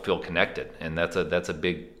that don't feel connected, and that's a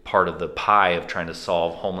big part of the pie of trying to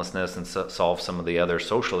solve homelessness and solve some of the other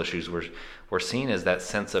social issues we're seeing, is that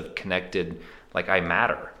sense of connected, like I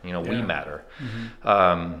matter, you know, we matter.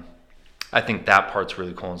 I think that part's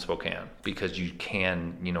really cool in Spokane, because you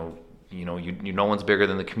can, you know, no one's bigger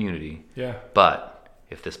than the community. But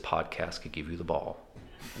if this podcast could give you the ball,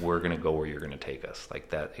 we're going to go where you're going to take us. Like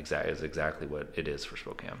that is exactly what it is for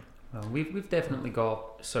Spokane. Well, we've definitely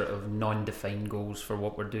got sort of non-defined goals for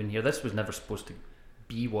what we're doing here. This was never supposed to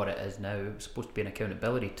be what it is now. It was supposed to be an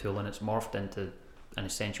accountability tool, and it's morphed into an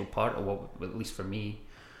essential part of what, at least for me,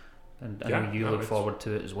 and I know you look forward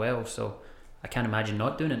to it as well. So I can't imagine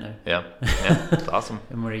not doing it now. Yeah, it's awesome.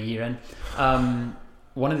 And we're a year in.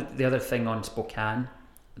 One of the other thing on Spokane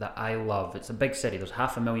that I love, it's a big city. There's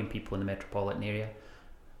 500,000 people in the metropolitan area.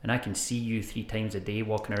 And I can see you 3 times a day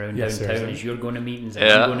walking around downtown as you're going to meetings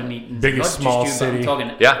and I'm going to meetings. Biggest small city. But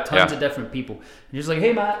I'm talking tons of different people. And you're just like,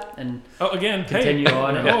 hey, Matt. And continue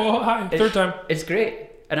on. And hi, third time. It's great.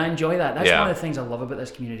 And I enjoy that. That's one of the things I love about this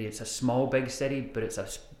community. It's a small, big city, but it's a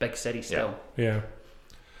big city still.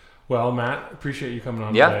 Well, Matt, appreciate you coming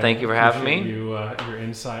on today. Thank you for having me. Your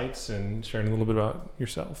insights and sharing a little bit about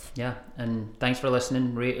yourself. Yeah, and thanks for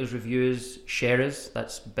listening. Rate us, review us, share us.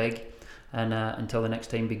 That's big. And until the next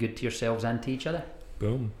time, be good to yourselves and to each other.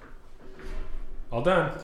 Boom. All done.